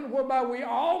under heaven whereby we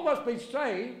all must be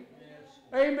saved.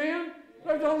 Amen.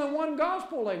 There's only one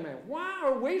gospel, amen. Why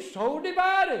are we so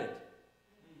divided?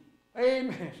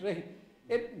 Amen. See,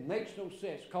 it makes no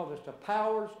sense because it's the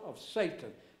powers of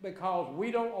Satan. Because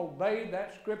we don't obey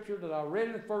that scripture that I read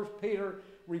in 1 Peter,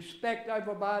 respect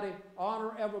everybody,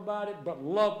 honor everybody, but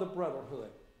love the brotherhood.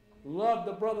 Love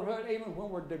the brotherhood even when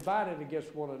we're divided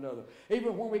against one another.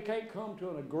 Even when we can't come to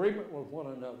an agreement with one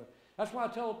another. That's why I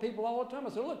tell people all the time, I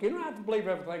say, look, you don't have to believe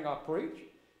everything I preach.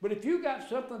 But if you got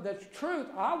something that's truth,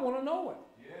 I want to know it.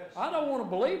 Yes. I don't want to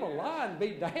believe a lie and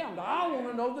be damned. I want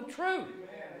to know the truth.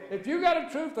 Amen. If you got a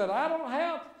truth that I don't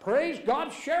have, praise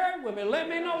God, share it with me. Let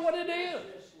me know what it is.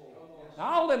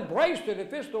 I'll embrace it.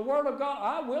 If it's the Word of God,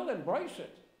 I will embrace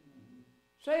it.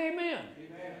 Say amen.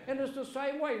 Amen. And it's the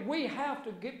same way. We have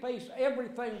to base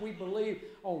everything we believe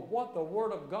on what the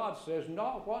Word of God says,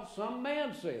 not what some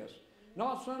man says,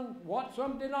 not what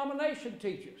some denomination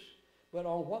teaches, but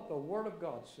on what the Word of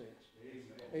God says.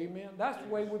 Amen. Amen. That's the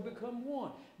way we become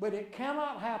one. But it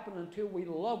cannot happen until we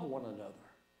love one another.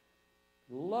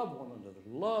 Love one another.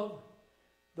 Love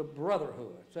the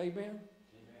brotherhood. Amen. Amen.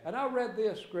 And I read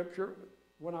this scripture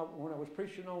when I was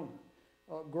preaching on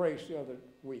grace the other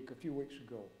week, a few weeks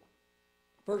ago.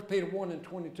 1 Peter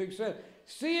 1:22 says,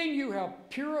 seeing you have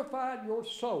purified your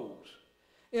souls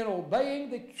in obeying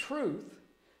the truth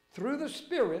through the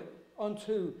Spirit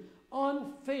unto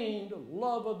unfeigned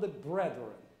love of the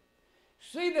brethren.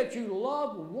 See that you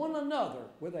love one another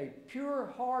with a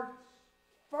pure heart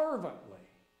fervently.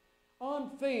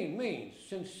 Unfeigned means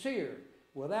sincere,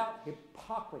 without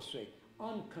hypocrisy,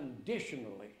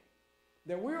 unconditionally.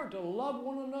 That we are to love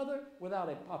one another without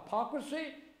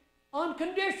hypocrisy,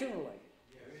 unconditionally.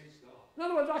 In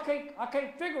other words, I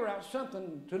can't figure out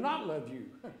something to not love you.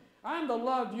 I'm to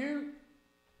love you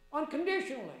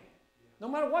unconditionally. No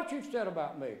matter what you've said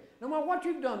about me, no matter what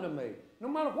you've done to me, no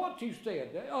matter what you've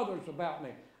said to others about me,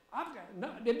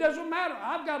 it doesn't matter.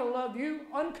 I've got to love you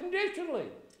unconditionally.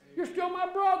 You're still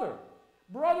my brother.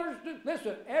 Brothers,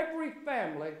 listen, every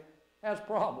family has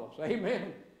problems.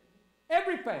 Amen.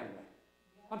 Every family.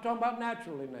 I'm talking about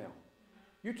naturally now.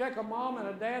 You take a mom and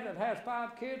a dad that has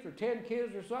 5 kids or 10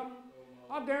 kids or something,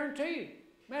 I guarantee you,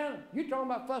 man, you're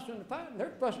talking about fussing and fighting.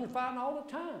 They're fussing and fighting all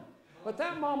the time. But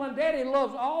that mom and daddy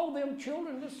loves all them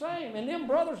children the same. And them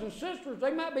brothers and sisters,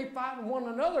 they might be fighting one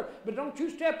another, but don't you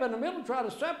step in the middle and try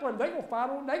to separate them. They're going to fight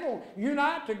on, they're going to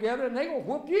unite together and they're going to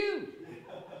whoop you.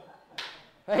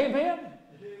 Amen? Amen?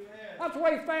 That's the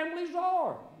way families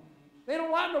are. They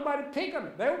don't like nobody picking.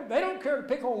 They don't care to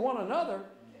pick on one another,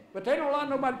 but they don't like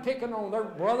nobody picking on their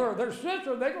brother or their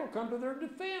sister. They're going to come to their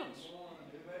defense.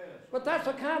 But that's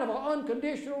a kind of an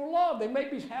unconditional love. They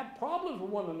maybe have problems with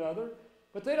one another,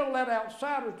 but they don't let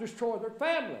outsiders destroy their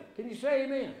family. Can you say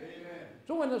amen? Amen.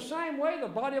 So in the same way, the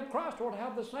body of Christ ought to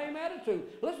have the same attitude.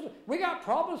 Listen, we got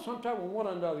problems sometimes with one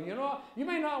another. You know, you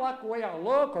may not like the way I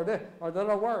look or that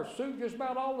I wear a suit just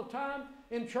about all the time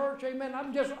in church. Amen.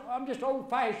 I'm just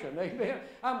old-fashioned. Amen.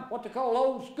 I'm what they call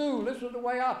old school. This is the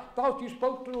way I thought you were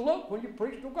supposed to look when you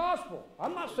preach the gospel.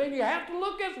 I'm not saying you have to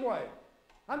look this way.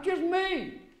 I'm just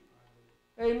me.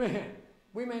 Amen.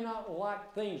 We may not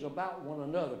like things about one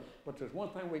another, but there's one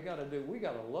thing we got to do. We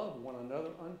got to love one another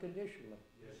unconditionally.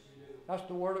 Yes, we do. That's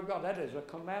the Word of God. That is a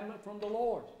commandment from the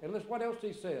Lord. And listen what else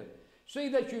He said. See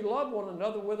that you love one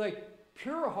another with a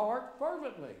pure heart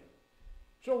fervently.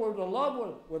 So we're to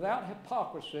love without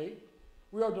hypocrisy.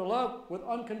 We are to love with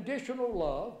unconditional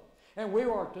love. And we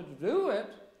are to do it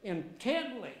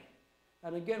intently.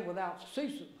 And again, without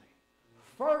ceasingly.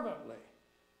 Fervently.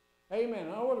 Amen.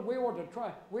 In other words, we ought to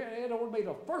try. It ought to be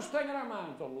the first thing in our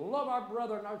minds to love our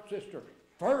brother and our sister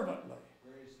fervently.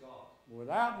 Praise God.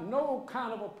 Without no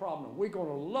kind of a problem. We're going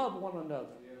to love one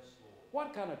another. Yes, Lord.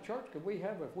 What kind of church could we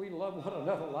have if we love one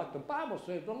another like the Bible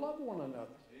says to love one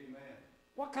another? Amen.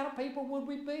 What kind of people would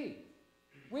we be?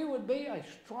 We would be a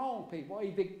strong people,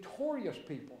 a victorious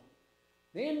people.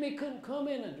 The enemy couldn't come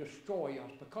in and destroy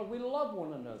us because we love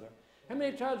one another. How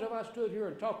many times have I stood here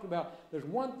and talked about there's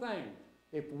one thing.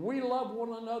 If we love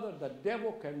one another, the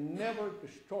devil can never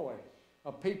destroy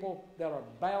a people that are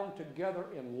bound together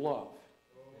in love.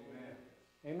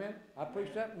 Amen. Amen. I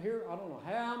preached that in here I don't know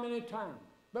how many times.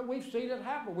 But we've seen it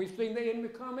happen. We've seen the enemy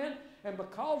come in, and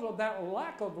because of that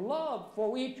lack of love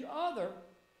for each other,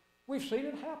 we've seen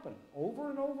it happen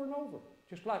over and over and over.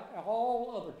 Just like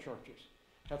all other churches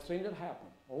have seen it happen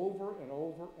over and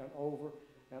over and over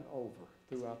and over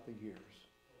throughout the years.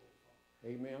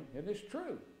 Amen. And it's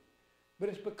true. But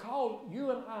it's because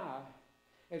you and I,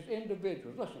 as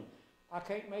individuals, listen, I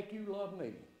can't make you love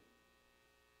me.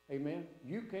 Amen?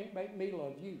 You can't make me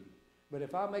love you. But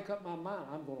if I make up my mind,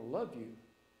 I'm going to love you,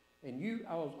 and you,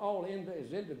 I was all in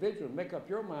as individuals, make up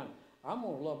your mind, I'm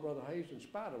going to love Brother Hayes in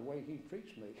spite of the way he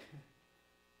treats me.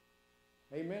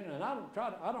 Amen? And I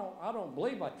don't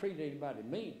believe I treat anybody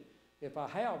mean. If I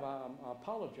have, I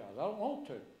apologize. I don't want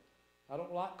to. I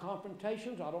don't like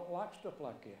confrontations. I don't like stuff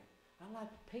like that. I like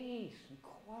peace and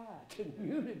quiet and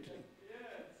unity.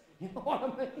 Yes. You know what I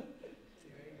mean? Amen.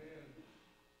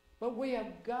 But we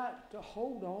have got to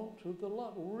hold on to the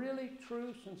love, really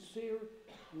true, sincere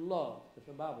love that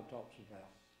the Bible talks about.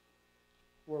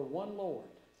 We're one Lord,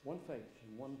 one faith,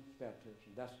 and one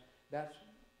baptism.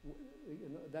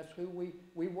 That's who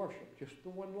we worship, just the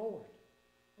one Lord.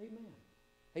 Amen.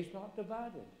 He's not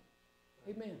divided.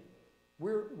 Amen.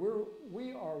 We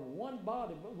are one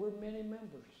body, but we're many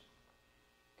members.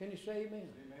 Can you say amen?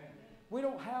 Amen. We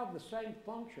don't have the same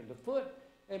function. The foot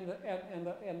and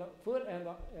the foot and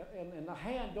the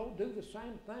hand don't do the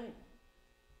same thing.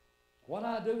 What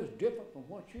I do is different from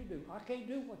what you do. I can't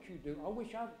do what you do. I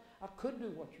wish I could do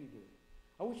what you do.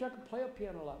 I wish I could play a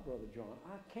piano like Brother John.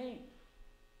 I can't.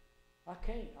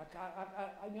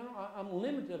 I'm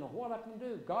limited on what I can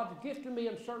do. God's gifted me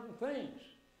in certain things,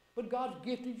 but God's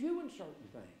gifted you in certain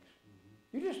things.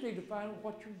 You just need to find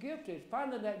what your gift is.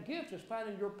 Finding that gift is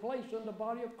finding your place in the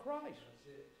body of Christ. That's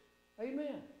it.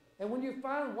 Amen. And when you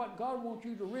find what God wants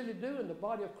you to really do in the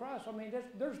body of Christ, I mean,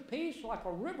 there's peace like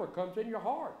a river comes in your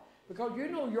heart. Because you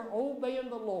know you're obeying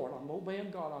the Lord. I'm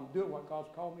obeying God. I'm doing what God's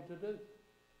called me to do.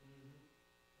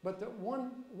 But that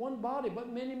one body,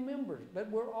 but many members. That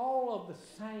we're all of the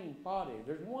same body.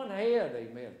 There's one head,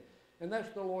 amen. And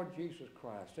that's the Lord Jesus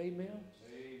Christ. Amen.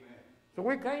 Amen. So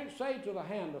we can't say to the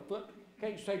hand, the foot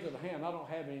can't say to the hand, I don't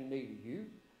have any need of you.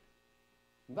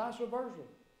 And vice versa.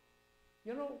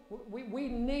 You know, we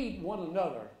need one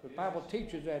another. The Bible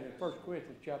teaches that in 1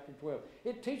 Corinthians chapter 12.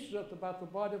 It teaches us about the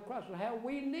body of Christ and how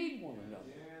we need one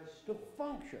another to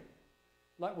function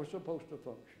like we're supposed to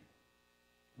function.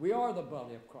 We are the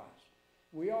body of Christ.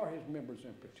 We are his members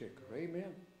in particular.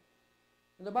 Amen.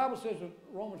 And the Bible says in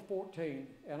Romans 14,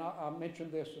 and I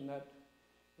mentioned this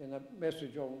in the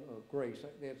message on grace,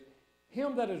 there's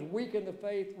him that is weak in the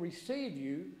faith receive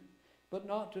you, but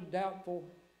not to doubtful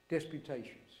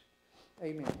disputations.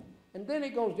 Amen. And then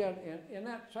it goes down in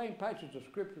that same passage of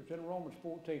scriptures in Romans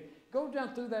 14, goes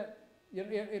down through that, you know,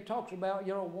 it talks about,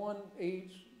 you know, one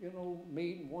eats, you know,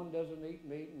 meat and one doesn't eat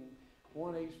meat, and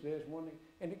one eats this, one eats,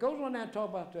 and it goes on down and talk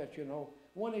about that, you know.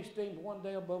 One esteems one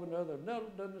day above another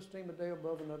doesn't esteem a day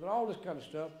above another, all this kind of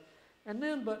stuff. And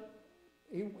then, but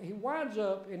he winds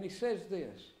up and he says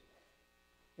this,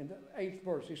 in the 8th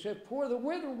verse, he said, for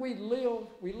whether we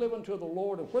live unto the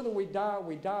Lord, and whether we die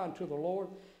unto the Lord.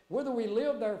 Whether we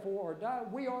live, therefore, or die,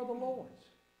 we are the Lord's.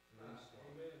 Amen.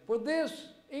 For this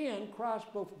end Christ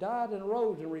both died and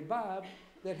rose and revived,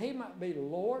 that he might be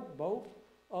Lord both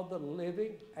of the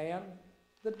living and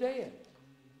the dead.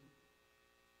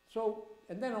 So,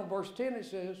 and then on verse 10 it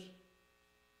says,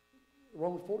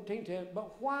 Romans 14:10,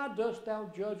 but why dost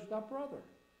thou judge thy brother?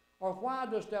 Or why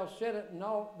dost thou set at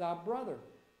naught thy brother?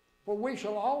 For we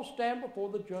shall all stand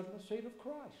before the judgment seat of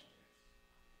Christ.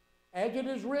 As it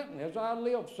is written, as I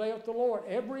live, saith the Lord,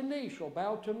 every knee shall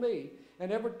bow to me,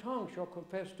 and every tongue shall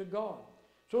confess to God.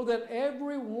 So that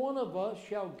every one of us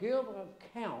shall give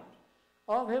account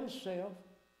of himself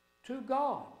to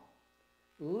God.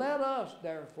 Let us,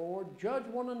 therefore, judge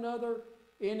one another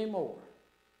anymore.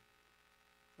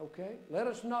 Okay? Let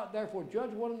us not, therefore,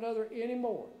 judge one another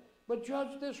anymore, but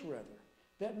judge this rather,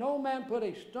 that no man put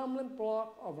a stumbling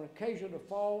block of an occasion to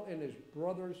fall in his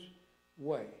brother's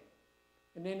way.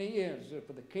 And then he ends,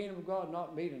 for the kingdom of God,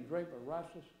 not meat and drink, but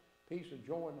righteousness, peace, and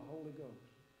joy in the Holy Ghost.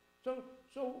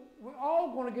 So we're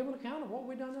all going to give an account of what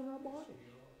we've done in our bodies.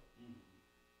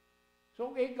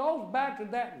 So it goes back to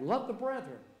that, love the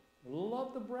brethren,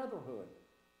 love the brotherhood,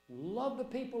 love the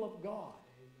people of God.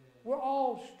 Amen. We're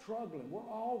all struggling. We're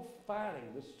all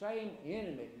fighting the same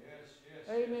enemy. Yes,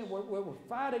 amen. Yes. We're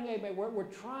fighting, amen. We're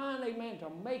trying, amen, to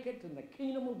make it in the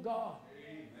kingdom of God.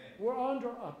 We're under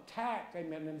attack,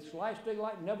 amen, in this last day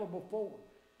like never before.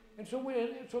 And so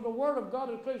the Word of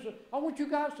God is clear. I want you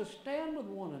guys to stand with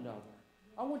one another.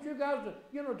 I want you guys to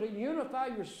unify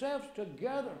yourselves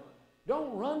together.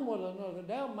 Don't run one another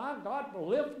down. My God,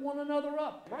 lift one another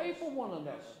up. Pray for one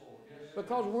another.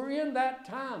 Because we're in that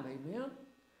time, amen.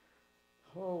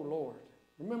 Oh, Lord.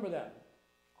 Remember that.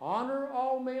 Honor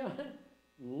all men.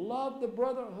 Love the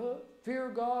brotherhood. Fear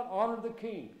God. Honor the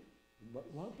king. But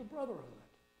love the brotherhood.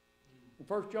 In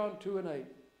 1 John 2:8,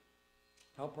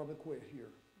 I'll probably quit here.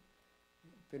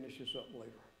 Finish this up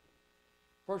later.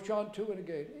 1 John 2 and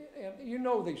again. And you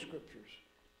know these scriptures.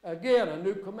 Again, a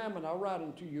new commandment I write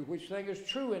unto you, which thing is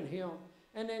true in him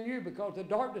and in you, because the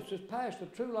darkness is past, the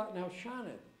true light now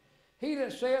shineth. He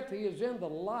that saith he is in the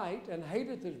light and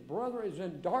hateth his brother is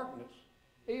in darkness,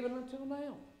 even until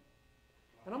now.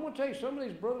 And I'm going to tell you, some of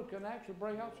these brothers can actually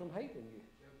bring out some hate in you.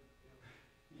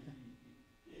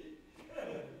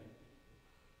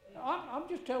 I'm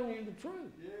just telling you the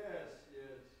truth. Yes,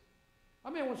 yes. I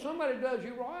mean, when somebody does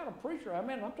you wrong, a preacher, I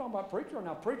mean, I'm talking about preacher.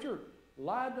 Now, preacher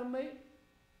lied to me.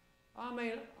 I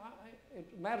mean, as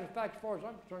a matter of fact, as far as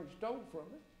I'm concerned, stole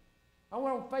from me. I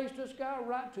went and faced this guy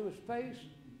right to his face,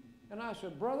 and I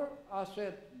said, brother, I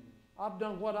said, I've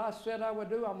done what I said I would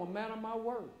do. I'm a man of my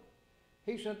word.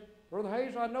 He said, Brother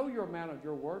Hayes, I know you're a man of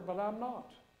your word, but I'm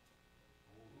not.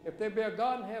 If there be a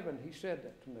God in heaven, he said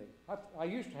that to me. I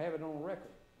used to have it on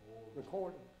record,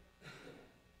 recorded.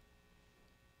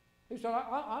 He said,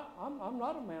 I'm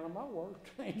not a man of my word.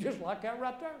 Just like that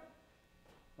right there.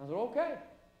 I said, okay.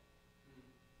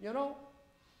 You know,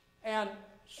 and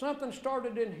something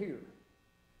started in here.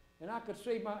 And I could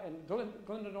see and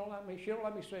Glenda don't like me, she don't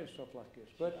let me say stuff like this,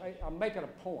 but I'm making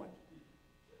a point.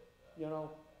 You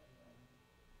know,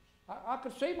 I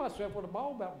could see myself with a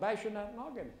ball belt bashing that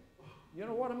noggin. You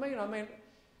know what I mean?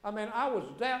 I mean, I was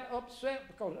that upset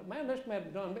because, man, this man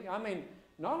had done me. I mean,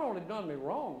 not only done me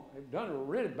wrong, he done me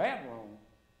really bad wrong,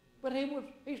 but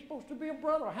he's supposed to be a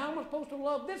brother. How am I supposed to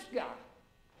love this guy?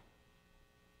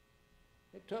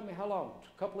 It took me how long?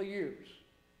 A couple of years.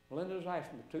 Melinda's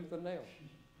asked me tooth and nail.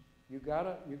 You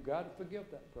gotta forgive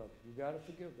that brother. You gotta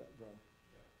forgive that brother.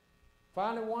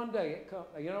 Finally, one day it come.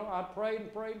 You know, I prayed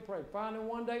and prayed and prayed. Finally,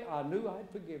 one day I knew I had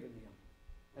forgiven him.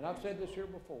 And I've said this here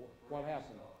before. What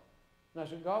happened? And I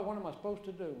said, God, what am I supposed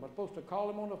to do? Am I supposed to call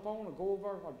him on the phone or go over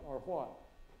or what?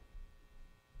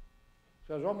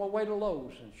 So I was on my way to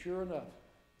Lowe's, and sure enough,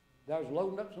 I was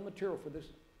loading up some material for this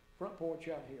front porch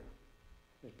out here.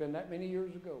 It's been that many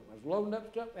years ago. I was loading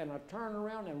up stuff, and I turned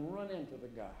around and run into the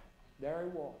guy. There he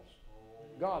was.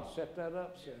 God set that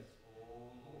up, said.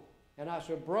 And I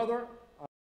said, brother, I'm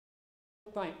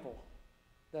so thankful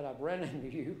that I've ran into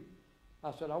you.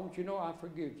 I said, I want you to know I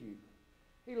forgive you.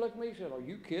 He looked at me and said, are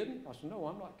you kidding? I said, no,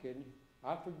 I'm not kidding.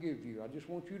 I forgive you. I just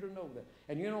want you to know that.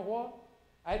 And you know what?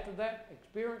 After that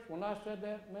experience, when I said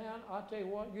that, man, I tell you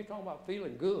what, you're talking about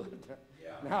feeling good.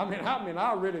 Yeah. Now, I mean,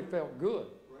 I really felt good.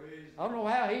 I don't know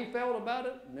how he felt about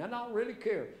it, and I don't really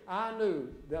care. I knew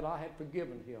that I had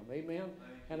forgiven him. Amen?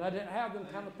 And I didn't have them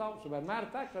kind of thoughts about it. Matter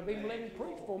of fact, I've even let him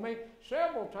preach for me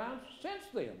several times since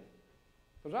then.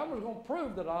 Because I was going to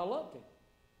prove that I loved him.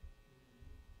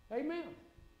 Amen.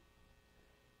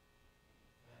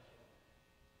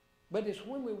 But it's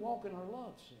when we walk in our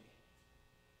love, see.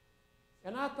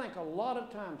 And I think a lot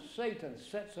of times Satan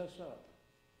sets us up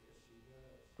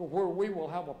to where we will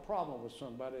have a problem with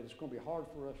somebody that's going to be hard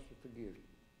for us to forgive.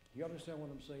 You understand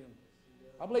what I'm saying?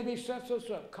 I believe he sets us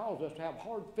up, causes us to have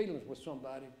hard feelings with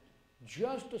somebody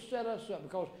just to set us up.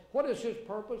 Because what is his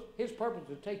purpose? His purpose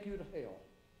is to take you to hell.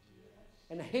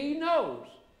 And he knows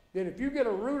that if you get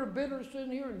a root of bitterness in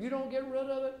here and you don't get rid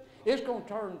of it, it's going to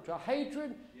turn to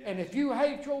hatred. And if you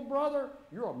hate your brother,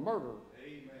 you're a murderer.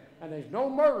 And there's no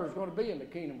murderers going to be in the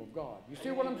kingdom of God. You see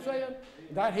what I'm saying?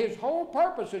 That his whole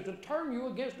purpose is to turn you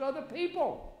against other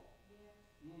people.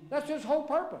 That's his whole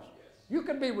purpose. You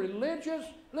could be religious.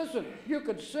 Listen, you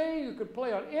could sing, you could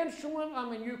play an instrument. I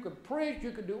mean, you could preach,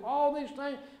 you could do all these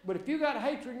things. But if you got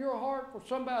hatred in your heart for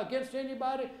somebody against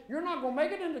anybody, you're not going to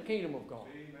make it in the kingdom of God.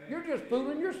 You're just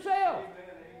fooling yourself.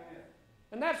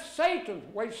 And that's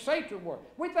Satan's way Satan works.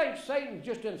 We think Satan's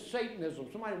just in Satanism,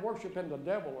 somebody worshiping the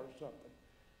devil or something.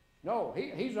 No,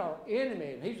 he's our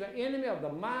enemy, and he's the enemy of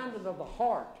the mind and of the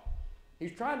heart.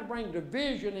 He's trying to bring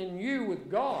division in you with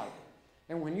God.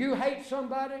 And when you hate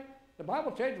somebody, the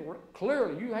Bible tells you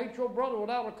clearly, you hate your brother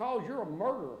without a cause, you're a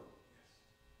murderer.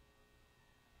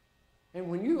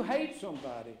 And when you hate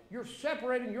somebody, you're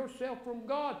separating yourself from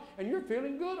God, and you're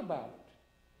feeling good about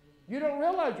it. You don't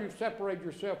realize you've separated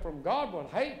yourself from God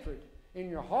with hatred in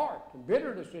your heart and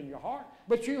bitterness in your heart,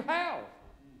 but you have.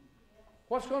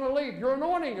 What's going to leave? Your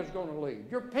anointing is going to leave.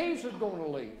 Your peace is going to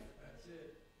leave. That's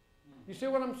it. You see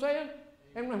what I'm saying?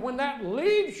 And when that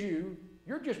leaves you,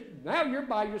 now you're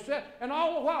by yourself. And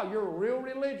all the while, you're real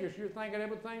religious. You're thinking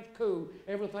everything's cool,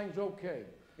 everything's okay.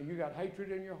 And you got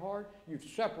hatred in your heart. You've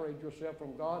separated yourself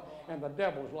from God, and the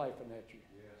devil's laughing at you.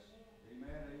 Yes. Amen,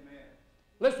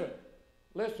 amen.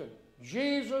 Listen.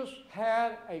 Jesus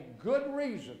had a good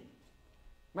reason.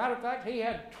 Matter of fact, he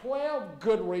had 12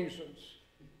 good reasons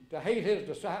to hate his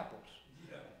disciples.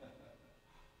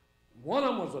 One of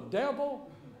them was the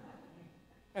devil.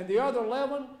 And the other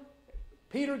 11,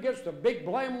 Peter gets the big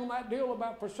blame on that deal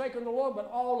about forsaking the Lord, but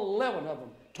all 11 of them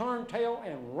turned tail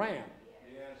and ran.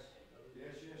 Yes.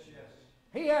 Yes, yes, yes.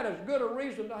 He had as good a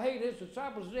reason to hate his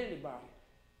disciples as anybody.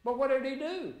 But what did he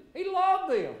do? He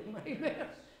loved them. Amen.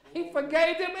 He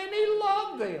forgave them and he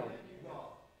loved them.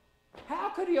 How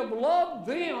could he have loved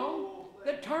them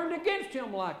that turned against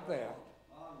him like that?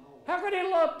 How could he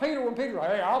love Peter when Peter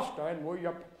said, hey, I'll stand with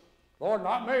you. Lord,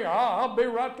 not me. I'll be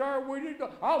right there with you.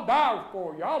 I'll die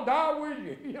for you. I'll die with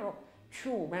you. You know,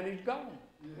 sure, man, he's gone.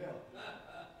 Yeah.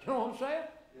 You know what I'm saying?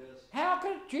 Yes. How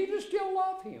could Jesus still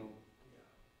love him?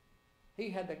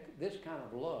 He had this kind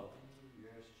of love.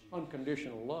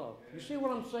 Unconditional love. You see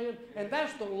what I'm saying? And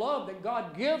that's the love that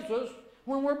God gives us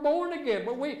when we're born again.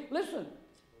 But listen,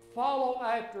 follow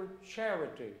after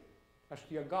charity. That's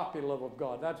the agape love of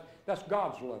God. That's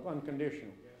God's love,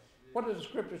 unconditional. What does the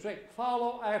scripture say?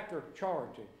 Follow after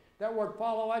charity. That word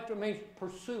follow after means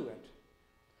pursue it.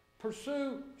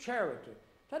 Pursue charity.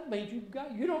 That means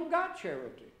you don't got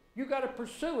charity. You got to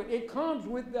pursue it. It comes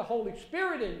with the Holy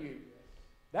Spirit in you.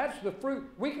 That's the fruit.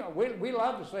 We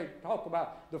love to talk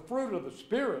about the fruit of the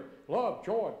Spirit. Love,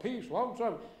 joy, peace,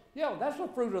 long-suffering. Yeah, that's the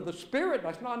fruit of the Spirit.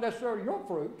 That's not necessarily your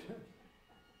fruit.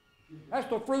 That's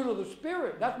the fruit of the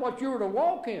Spirit. That's what you were to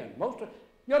walk in.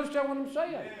 You understand what I'm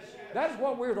saying? Yes, yes. That's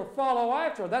what we're to follow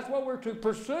after. That's what we're to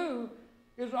pursue,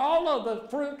 is all of the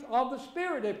fruit of the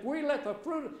Spirit. If we let the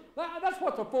fruit, that's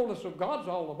what the fullness of God's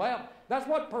all about. That's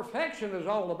what perfection is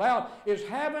all about, is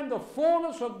having the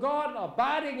fullness of God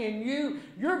abiding in you.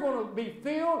 You're going to be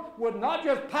filled with not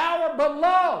just power, but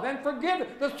love and forgiveness.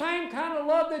 The same kind of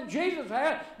love that Jesus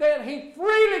had, that he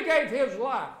freely gave his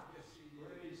life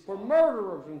for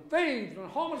murderers and thieves and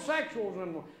homosexuals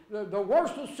and the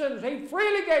worst of sinners. He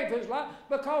freely gave his life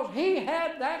because he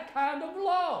had that kind of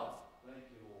love. Thank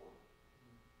you, Lord.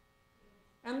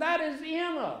 And that is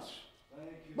in us.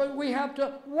 Thank you. But we have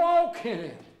to walk in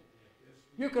it.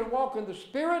 You can walk in the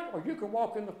Spirit or you can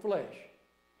walk in the flesh.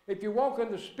 If you walk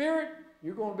in the Spirit,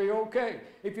 you're going to be okay.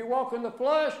 If you walk in the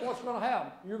flesh, what's going to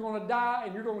happen? You're going to die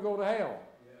and you're going to go to hell.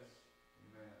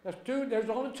 There's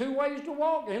only two ways to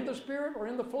walk, in the Spirit or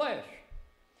in the flesh.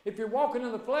 If you're walking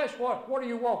in the flesh, what are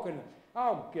you walking in?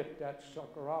 I'll get that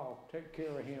sucker. I'll take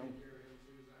care of him.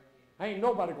 Ain't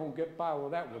nobody going to get by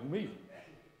with that with me.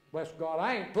 Bless God,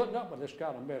 I ain't putting up with this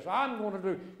kind of mess. I'm going to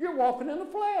do, you're walking in the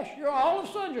flesh. You're all of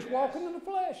a sudden just walking in the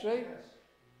flesh, see?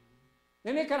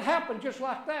 And it can happen just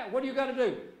like that. What do you got to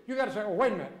do? You got to say, oh,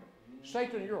 wait a minute.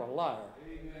 Satan, you're a liar.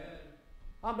 Amen.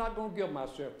 I'm not going to give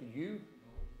myself to you.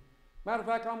 Matter of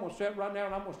fact, I'm going to sit right now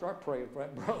and I'm going to start praying for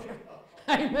that brother.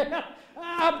 Amen.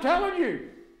 I'm telling you.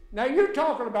 Now, you're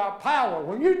talking about power.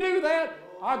 When you do that,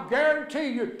 I guarantee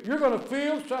you, you're going to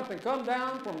feel something come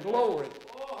down from glory.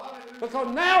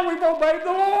 Because now we've obeyed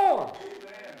the Lord.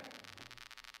 Amen.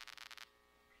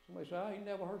 Somebody say, I ain't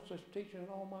never heard such teaching in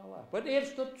all my life. But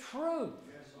it's the truth.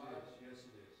 Yes, it is. Yes,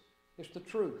 it is. It's the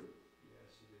truth.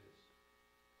 Yes, it is.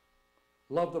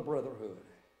 Love the brotherhood.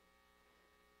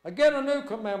 Again, a new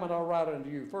commandment I'll write unto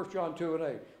you, 1 John 2 and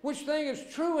 8. Which thing is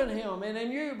true in him and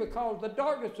in you, because the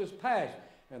darkness is past,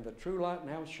 and the true light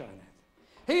now shineth.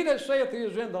 He that saith he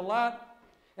is in the light,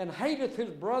 and hateth his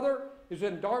brother, is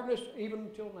in darkness even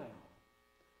until now.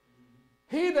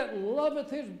 He that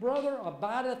loveth his brother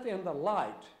abideth in the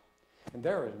light, and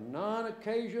there is none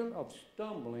occasion of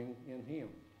stumbling in him.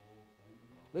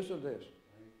 Listen to this.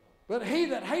 But he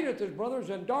that hateth his brother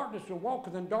is in darkness and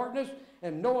walketh in darkness,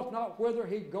 and knoweth not whither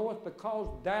he goeth, because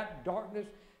that darkness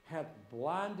hath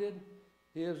blinded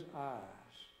his eyes.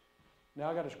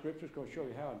 Now I got a scripture that's going to show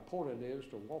you how important it is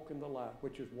to walk in the light,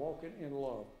 which is walking in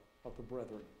love of the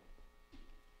brethren.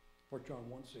 1 John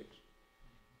 1:6.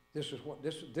 This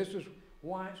is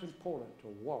why it's important to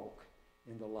walk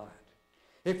in the light.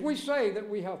 If we say that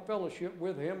we have fellowship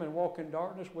with him and walk in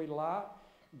darkness, we lie,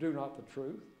 do not the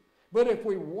truth. But if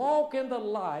we walk in the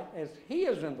light as he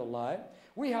is in the light,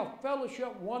 we have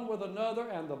fellowship one with another,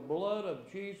 and the blood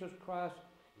of Jesus Christ,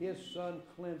 his Son,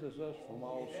 cleanses us from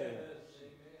all sin.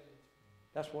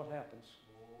 That's what happens.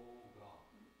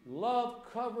 Love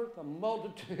covereth a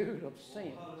multitude of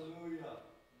sins.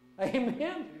 Amen?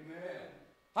 Amen.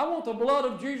 I want the blood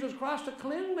of Jesus Christ to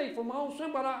cleanse me from all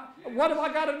sin, but what have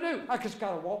I got to do? I just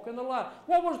got to walk in the light.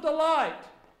 What was the light?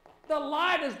 The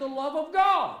light is the love of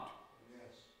God.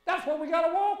 Yes. That's what we got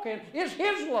to walk in. It's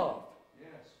his love. Yes.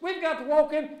 We've got to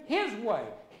walk in his way,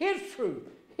 his truth,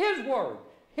 his word,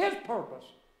 his purpose.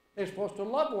 They're supposed to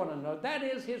love one another. That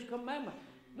is his commandment.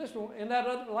 Listen, in that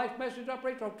other life message I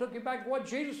preached, I took you back to what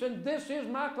Jesus said. This is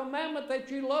my commandment, that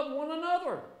you love one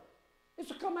another.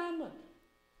 It's a commandment.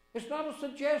 It's not a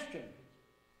suggestion.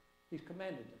 He's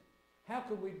commanded it. How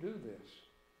could we do this?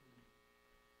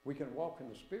 We can walk in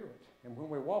the Spirit. And when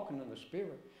we're walking in the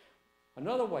Spirit,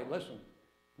 another way, listen,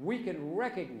 we can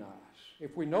recognize,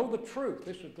 if we know the truth,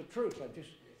 this is the truth,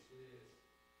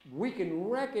 we can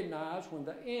recognize when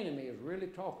the enemy is really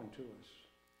talking to us.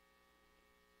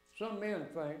 Some men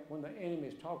think when the enemy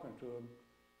is talking to them,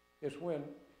 it's when,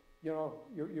 you know,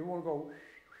 you want to go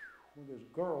when there's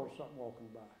a girl or something walking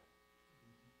by.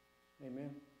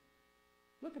 Amen?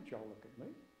 Look at y'all, look at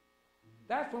me.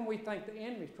 That's when we think the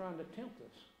enemy's trying to tempt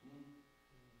us.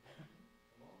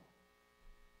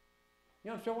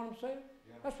 You understand what I'm saying?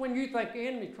 Yeah. That's when you think the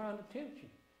enemy's trying to tempt you.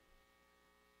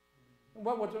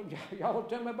 What was it? Y'all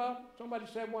tell me about? Somebody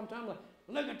said one time, like,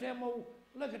 look at them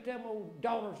old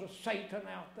daughters of Satan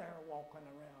out there walking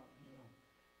around. You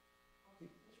know.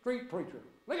 Street preacher.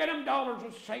 Look at them daughters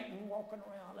of Satan walking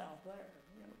around out there,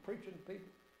 you know, preaching to people.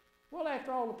 Well,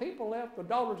 after all the people left, the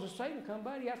daughters of Satan come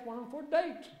by, he asked one of them for a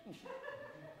date.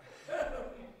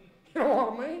 You know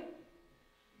what I mean?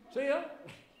 See that?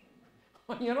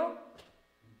 You know?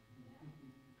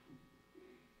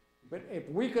 But if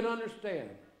we could understand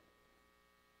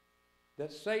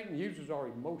that Satan uses our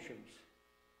emotions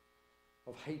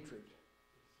of hatred.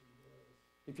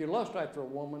 If you lust after a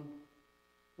woman,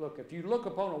 look, if you look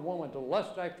upon a woman to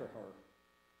lust after her,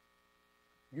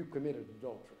 you've committed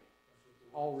adultery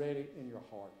already in your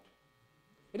heart.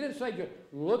 It didn't say just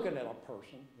looking at a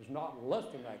person is not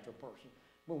lusting after a person.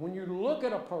 But when you look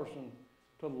at a person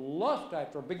to lust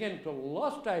after, begin to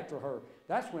lust after her,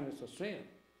 that's when it's a sin.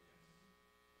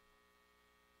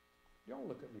 Y'all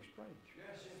look at me strange.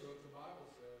 Yes, that's what the Bible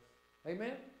says.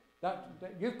 Amen?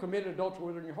 That you've committed adultery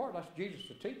within your heart. That's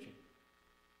Jesus' teaching.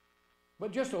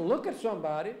 But just to look at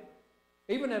somebody,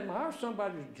 even admire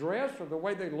somebody's dress or the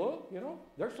way they look, you know,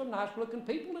 there's some nice-looking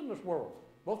people in this world.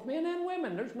 Both men and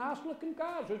women. There's nice-looking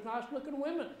guys. There's nice-looking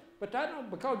women. But that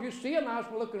don't, because you see a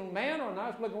nice-looking man or a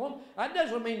nice-looking woman, that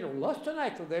doesn't mean you're lusting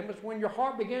after them. It's when your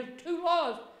heart begins to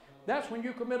lust. That's when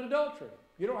you commit adultery.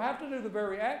 You don't have to do the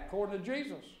very act according to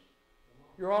Jesus.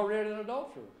 You're already an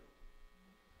adulterer.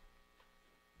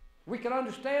 We can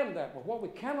understand that, but what we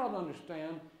cannot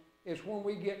understand is when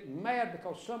we get mad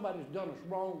because somebody's done us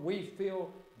wrong, we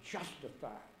feel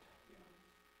justified.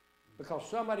 Because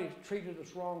somebody treated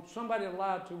us wrong, somebody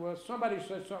lied to us, somebody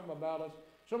said something about us,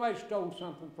 somebody stole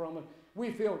something from us,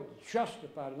 we feel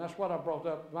justified. And that's what I brought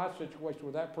up my situation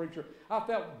with that preacher. I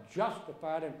felt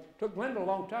justified, and it took Linda a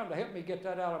long time to help me get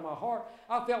that out of my heart.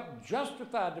 I felt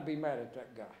justified to be mad at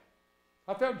that guy.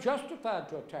 I felt justified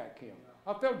to attack him.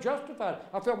 I felt justified.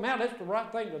 I felt, man, that's the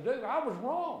right thing to do. I was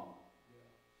wrong.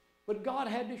 But God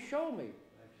had to show me.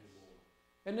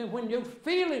 And then when your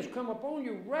feelings come upon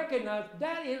you, recognize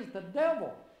that is the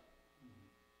devil.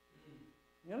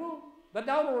 You know, the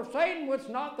devil of Satan was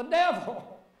not the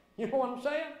devil. You know what I'm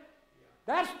saying?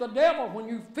 That's the devil when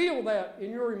you feel that in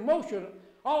your emotion,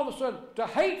 all of a sudden to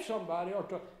hate somebody or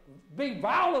to be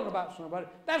violent about somebody,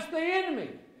 that's the enemy.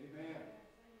 Amen.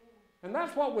 And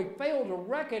that's what we fail to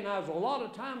recognize a lot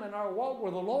of time in our walk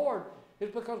with the Lord is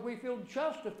because we feel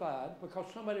justified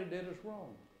because somebody did us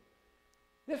wrong.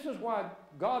 This is why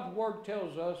God's word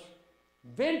tells us,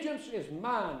 vengeance is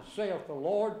mine, saith the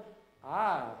Lord,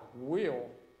 I will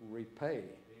repay.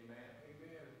 Amen.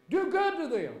 Do good to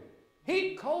them.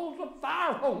 Heap coals of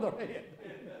fire on their head.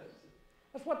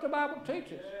 That's what the Bible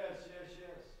teaches. Yes.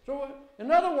 So,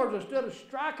 in other words, instead of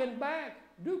striking back,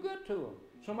 do good to them.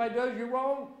 Somebody does you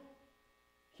wrong.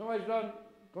 Somebody's done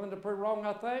Glenda pretty wrong,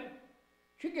 I think.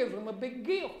 She gives them a big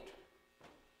gift.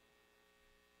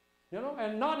 You know,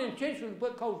 and not intentionally to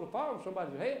put coals of fire on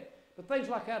somebody's head, but things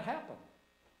like that happen.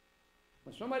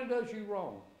 When somebody does you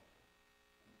wrong,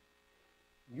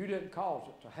 you didn't cause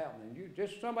it to happen. And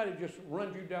somebody just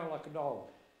runs you down like a dog.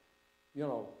 You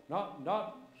know,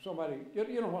 not somebody,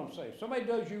 you know what I'm saying. Somebody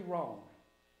does you wrong.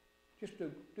 Just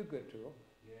do good to them.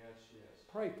 Yes.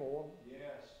 Pray for them.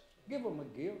 Yes. Give them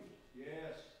a gift.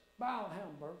 Yes. Buy a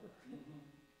hamburger.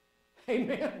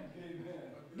 Amen. Amen.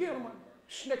 Give them a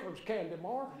Snickers candy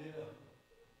bar.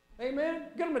 Yeah. Amen.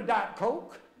 Give them a Diet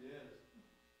Coke. Yes.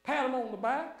 Pat them on the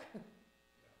back.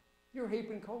 You're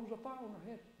heaping coals of fire on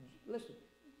their head. Listen,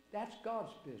 that's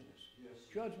God's business. Yes.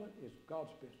 Judgment is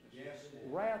God's business. Yes,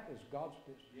 Lord. Wrath is God's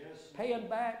business. Yes. Paying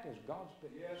back is God's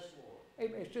business. Yes, Lord.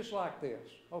 Amen. It's just like this.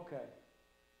 Okay.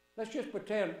 Let's just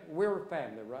pretend we're a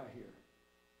family right here.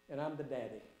 And I'm the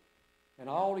daddy. And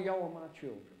all of y'all are my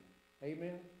children.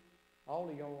 Amen. All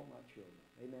of y'all are my children.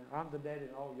 Amen. I'm the daddy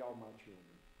and all y'all my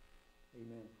children.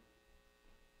 Amen.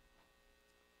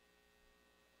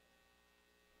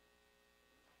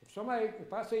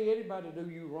 If I see anybody do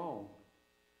you wrong,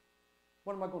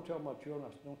 what am I going to tell my children? I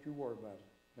said, don't you worry about it.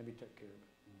 Let me take care of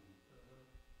it.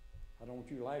 I don't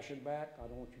want you lashing back. I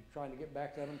don't want you trying to get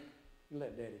back at them. You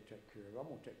let Daddy take care of it. I'm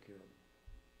going to take care of it.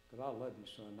 Because I love you,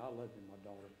 son. I love you, my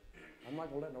daughter. I'm not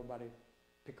going to let nobody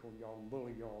pick on y'all and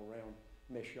bully y'all around,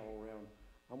 mess y'all around.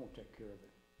 I'm going to take care of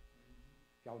it.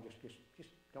 Y'all just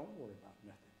don't worry about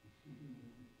nothing.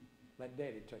 Let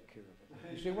Daddy take care of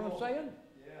it. You see what I'm saying?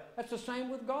 Yeah. That's the same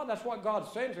with God. That's what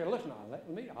God's saying. Listen,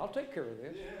 I'll take care of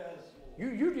this. Yes.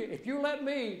 If you let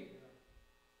me,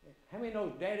 how many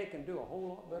knows Daddy can do a whole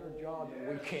lot better job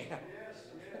than we can? Yes.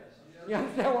 You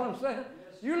understand what I'm saying?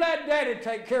 You let Daddy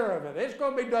take care of it. It's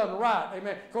going to be done right.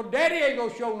 Amen. Because Daddy ain't going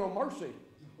to show no mercy.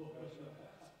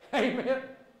 Amen.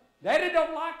 Daddy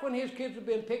don't like when his kids have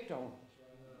been picked on.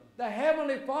 The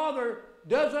Heavenly Father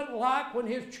doesn't like when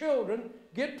his children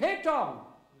get picked on.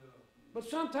 But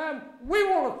sometimes we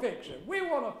want to fix it. We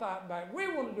want to fight back. We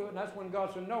want to do it. And that's when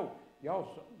God said, no,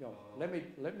 y'all let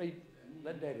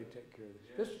Daddy take care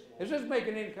of this. Is this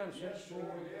making any kind of sense to you?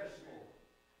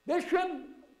 This shouldn't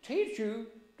teach you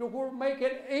to make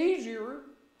it easier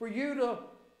for you to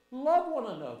love one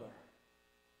another.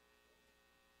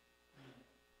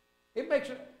 It makes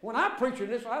it, when I'm preaching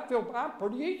this, I feel I'm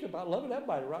pretty easy about loving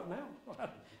everybody right now.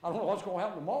 I don't know what's going to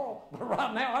happen tomorrow, but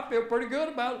right now I feel pretty good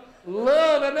about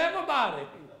loving everybody.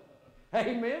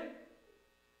 Amen.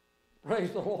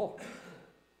 Praise the Lord.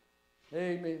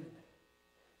 Amen.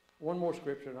 One more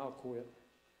scripture and I'll quit.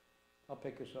 I'll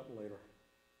pick this up later.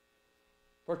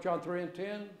 1 John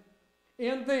 3:10.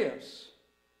 In this,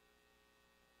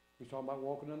 he's talking about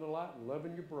walking in the light and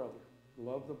loving your brother.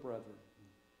 Love the brethren.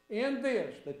 In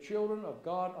this, the children of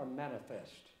God are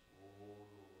manifest,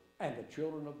 and the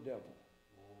children of devil.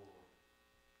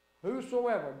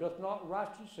 Whosoever doth not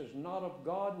righteousness is not of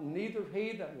God, neither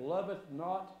he that loveth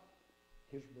not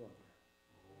his brother.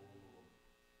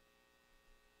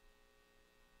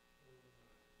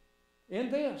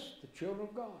 In this, the children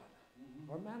of God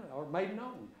are made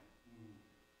known.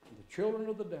 And the children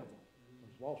of the devil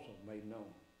is also made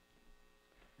known.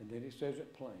 And then he says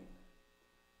it plain.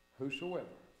 Whosoever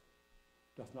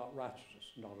doth not righteousness,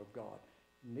 not of God,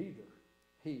 neither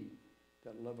he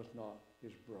that loveth not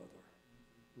his brother.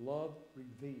 Love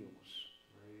reveals.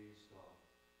 Praise God.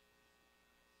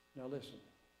 Now listen,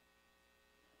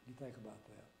 you think about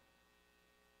that.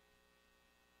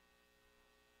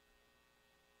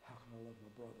 How can I love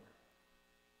my brother?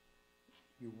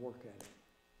 You work at it.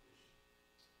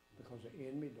 Because the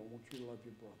enemy don't want you to love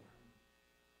your brother.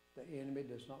 The enemy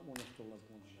does not want us to love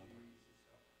one another.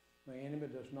 The enemy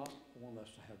does not want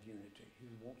us to have unity. He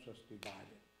wants us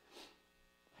divided.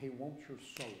 He wants your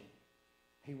soul.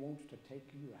 He wants to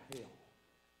take you to hell.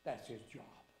 That's his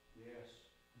job. Yes.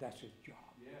 That's his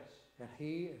job. Yes. And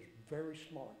he is very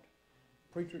smart.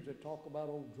 Preachers that talk about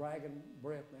old dragon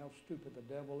breath and how stupid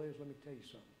the devil is, let me tell you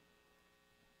something.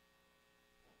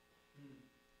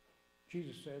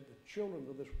 Jesus said the children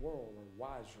of this world are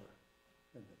wiser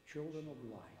than the children of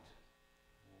light.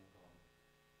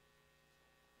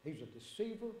 He's a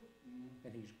deceiver,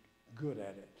 and he's good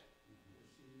at it.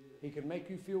 He can make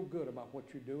you feel good about what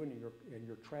you're doing, and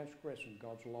you're transgressing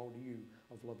God's law to you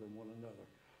of loving one another.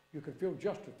 You can feel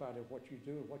justified in what you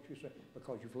do and what you say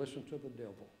because you've listened to the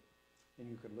devil, and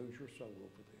you can lose your soul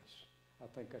over this. I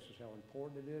think this is how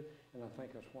important it is, and I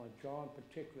think that's why John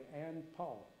particularly and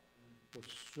Paul was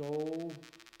so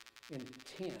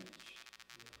intent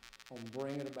on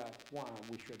bringing about why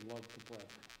we should love the brethren.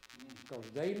 Because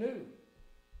they knew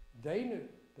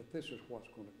that this is what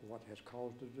has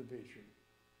caused the division.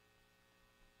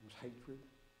 It was hatred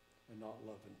and not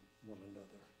loving one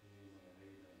another.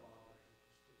 Amen.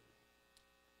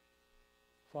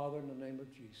 Father, in the name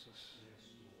of Jesus.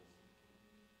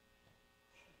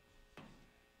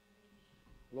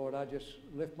 Lord, I just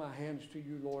lift my hands to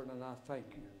you, Lord, and I thank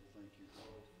you.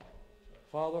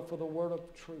 Father, for the word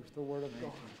of truth, the word of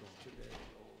God.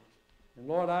 And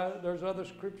Lord, there's other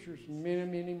scriptures, many,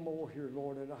 many more here,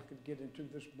 Lord, that I could get into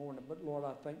this morning. But Lord,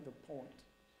 I think the point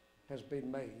has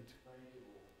been made.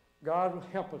 God,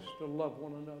 help us to love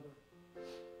one another.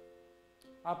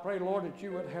 I pray, Lord, that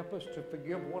you would help us to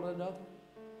forgive one another.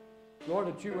 Lord,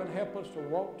 that you would help us to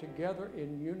walk together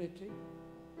in unity.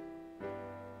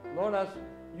 Lord,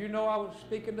 you know I was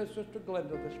speaking to Sister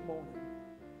Glenda this morning.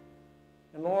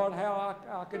 And Lord, how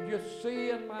I could just see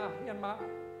in my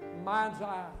mind's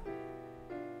eye,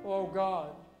 oh God,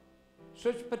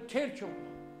 such potential,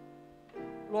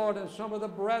 Lord, in some of the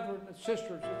brethren and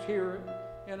sisters that's here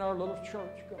in our little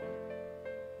church, God.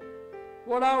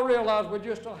 Lord, I realize we're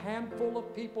just a handful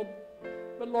of people,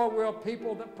 but Lord, we're a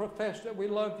people that profess that we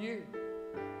love you.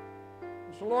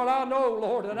 And so Lord, I know,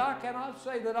 Lord, that I cannot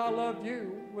say that I love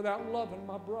you without loving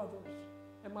my brothers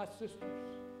and my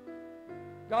sisters.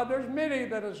 God, there's many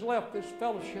that has left this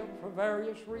fellowship for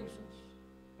various reasons.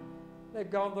 They've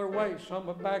gone their way. Some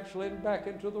have backslidden back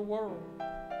into the world.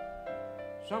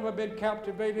 Some have been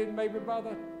captivated maybe by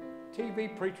the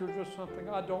TV preachers or something.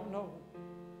 I don't know.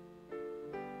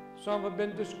 Some have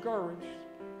been discouraged.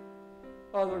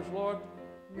 Others, Lord,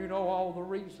 you know all the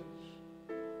reasons.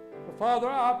 But Father,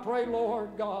 I pray,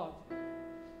 Lord God,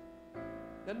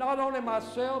 that not only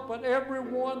myself, but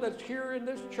everyone that's here in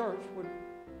this church would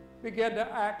begin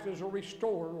to act as a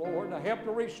restorer, Lord, to help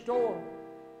to restore,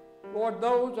 Lord,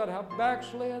 those that have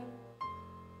backslid,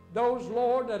 those,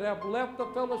 Lord, that have left the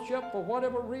fellowship for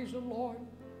whatever reason, Lord.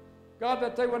 God,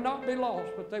 that they would not be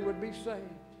lost, but they would be saved.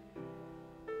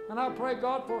 And I pray,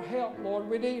 God, for help, Lord.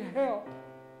 We need help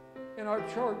in our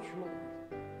church,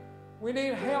 Lord. We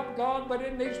need help, God, but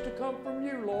it needs to come from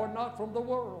you, Lord, not from the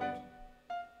world.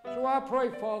 So I pray,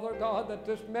 Father, God, that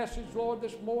this message, Lord,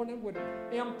 this morning would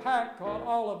impact, God,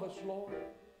 all of us, Lord.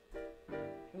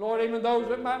 And Lord, even those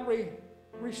that might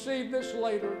receive this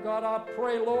later, God, I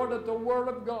pray, Lord, that the Word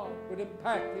of God would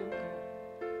impact them, God.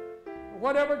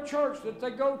 Whatever church that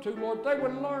they go to, Lord, they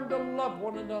would learn to love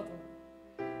one another.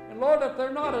 And Lord, if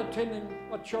they're not attending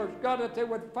a church, God, that they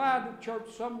would find a church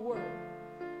somewhere.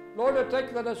 Lord, that they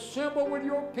could assemble with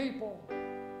your people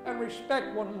and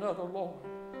respect one another, Lord,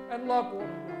 and love one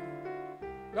another.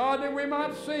 God, that we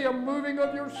might see a moving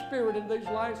of your Spirit in these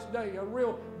last days, a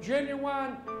real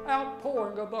genuine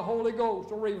outpouring of the Holy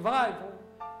Ghost, a revival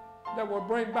that will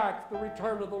bring back the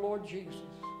return of the Lord Jesus.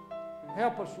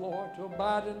 Help us, Lord, to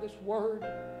abide in this word,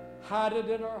 hide it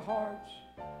in our hearts,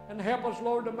 and help us,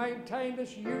 Lord, to maintain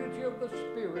this unity of the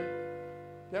Spirit,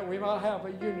 that we might have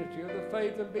a unity of the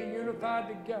faith and be unified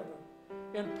together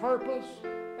in purpose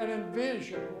and in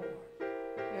vision, Lord,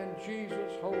 in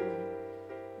Jesus' holy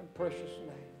and precious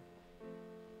name.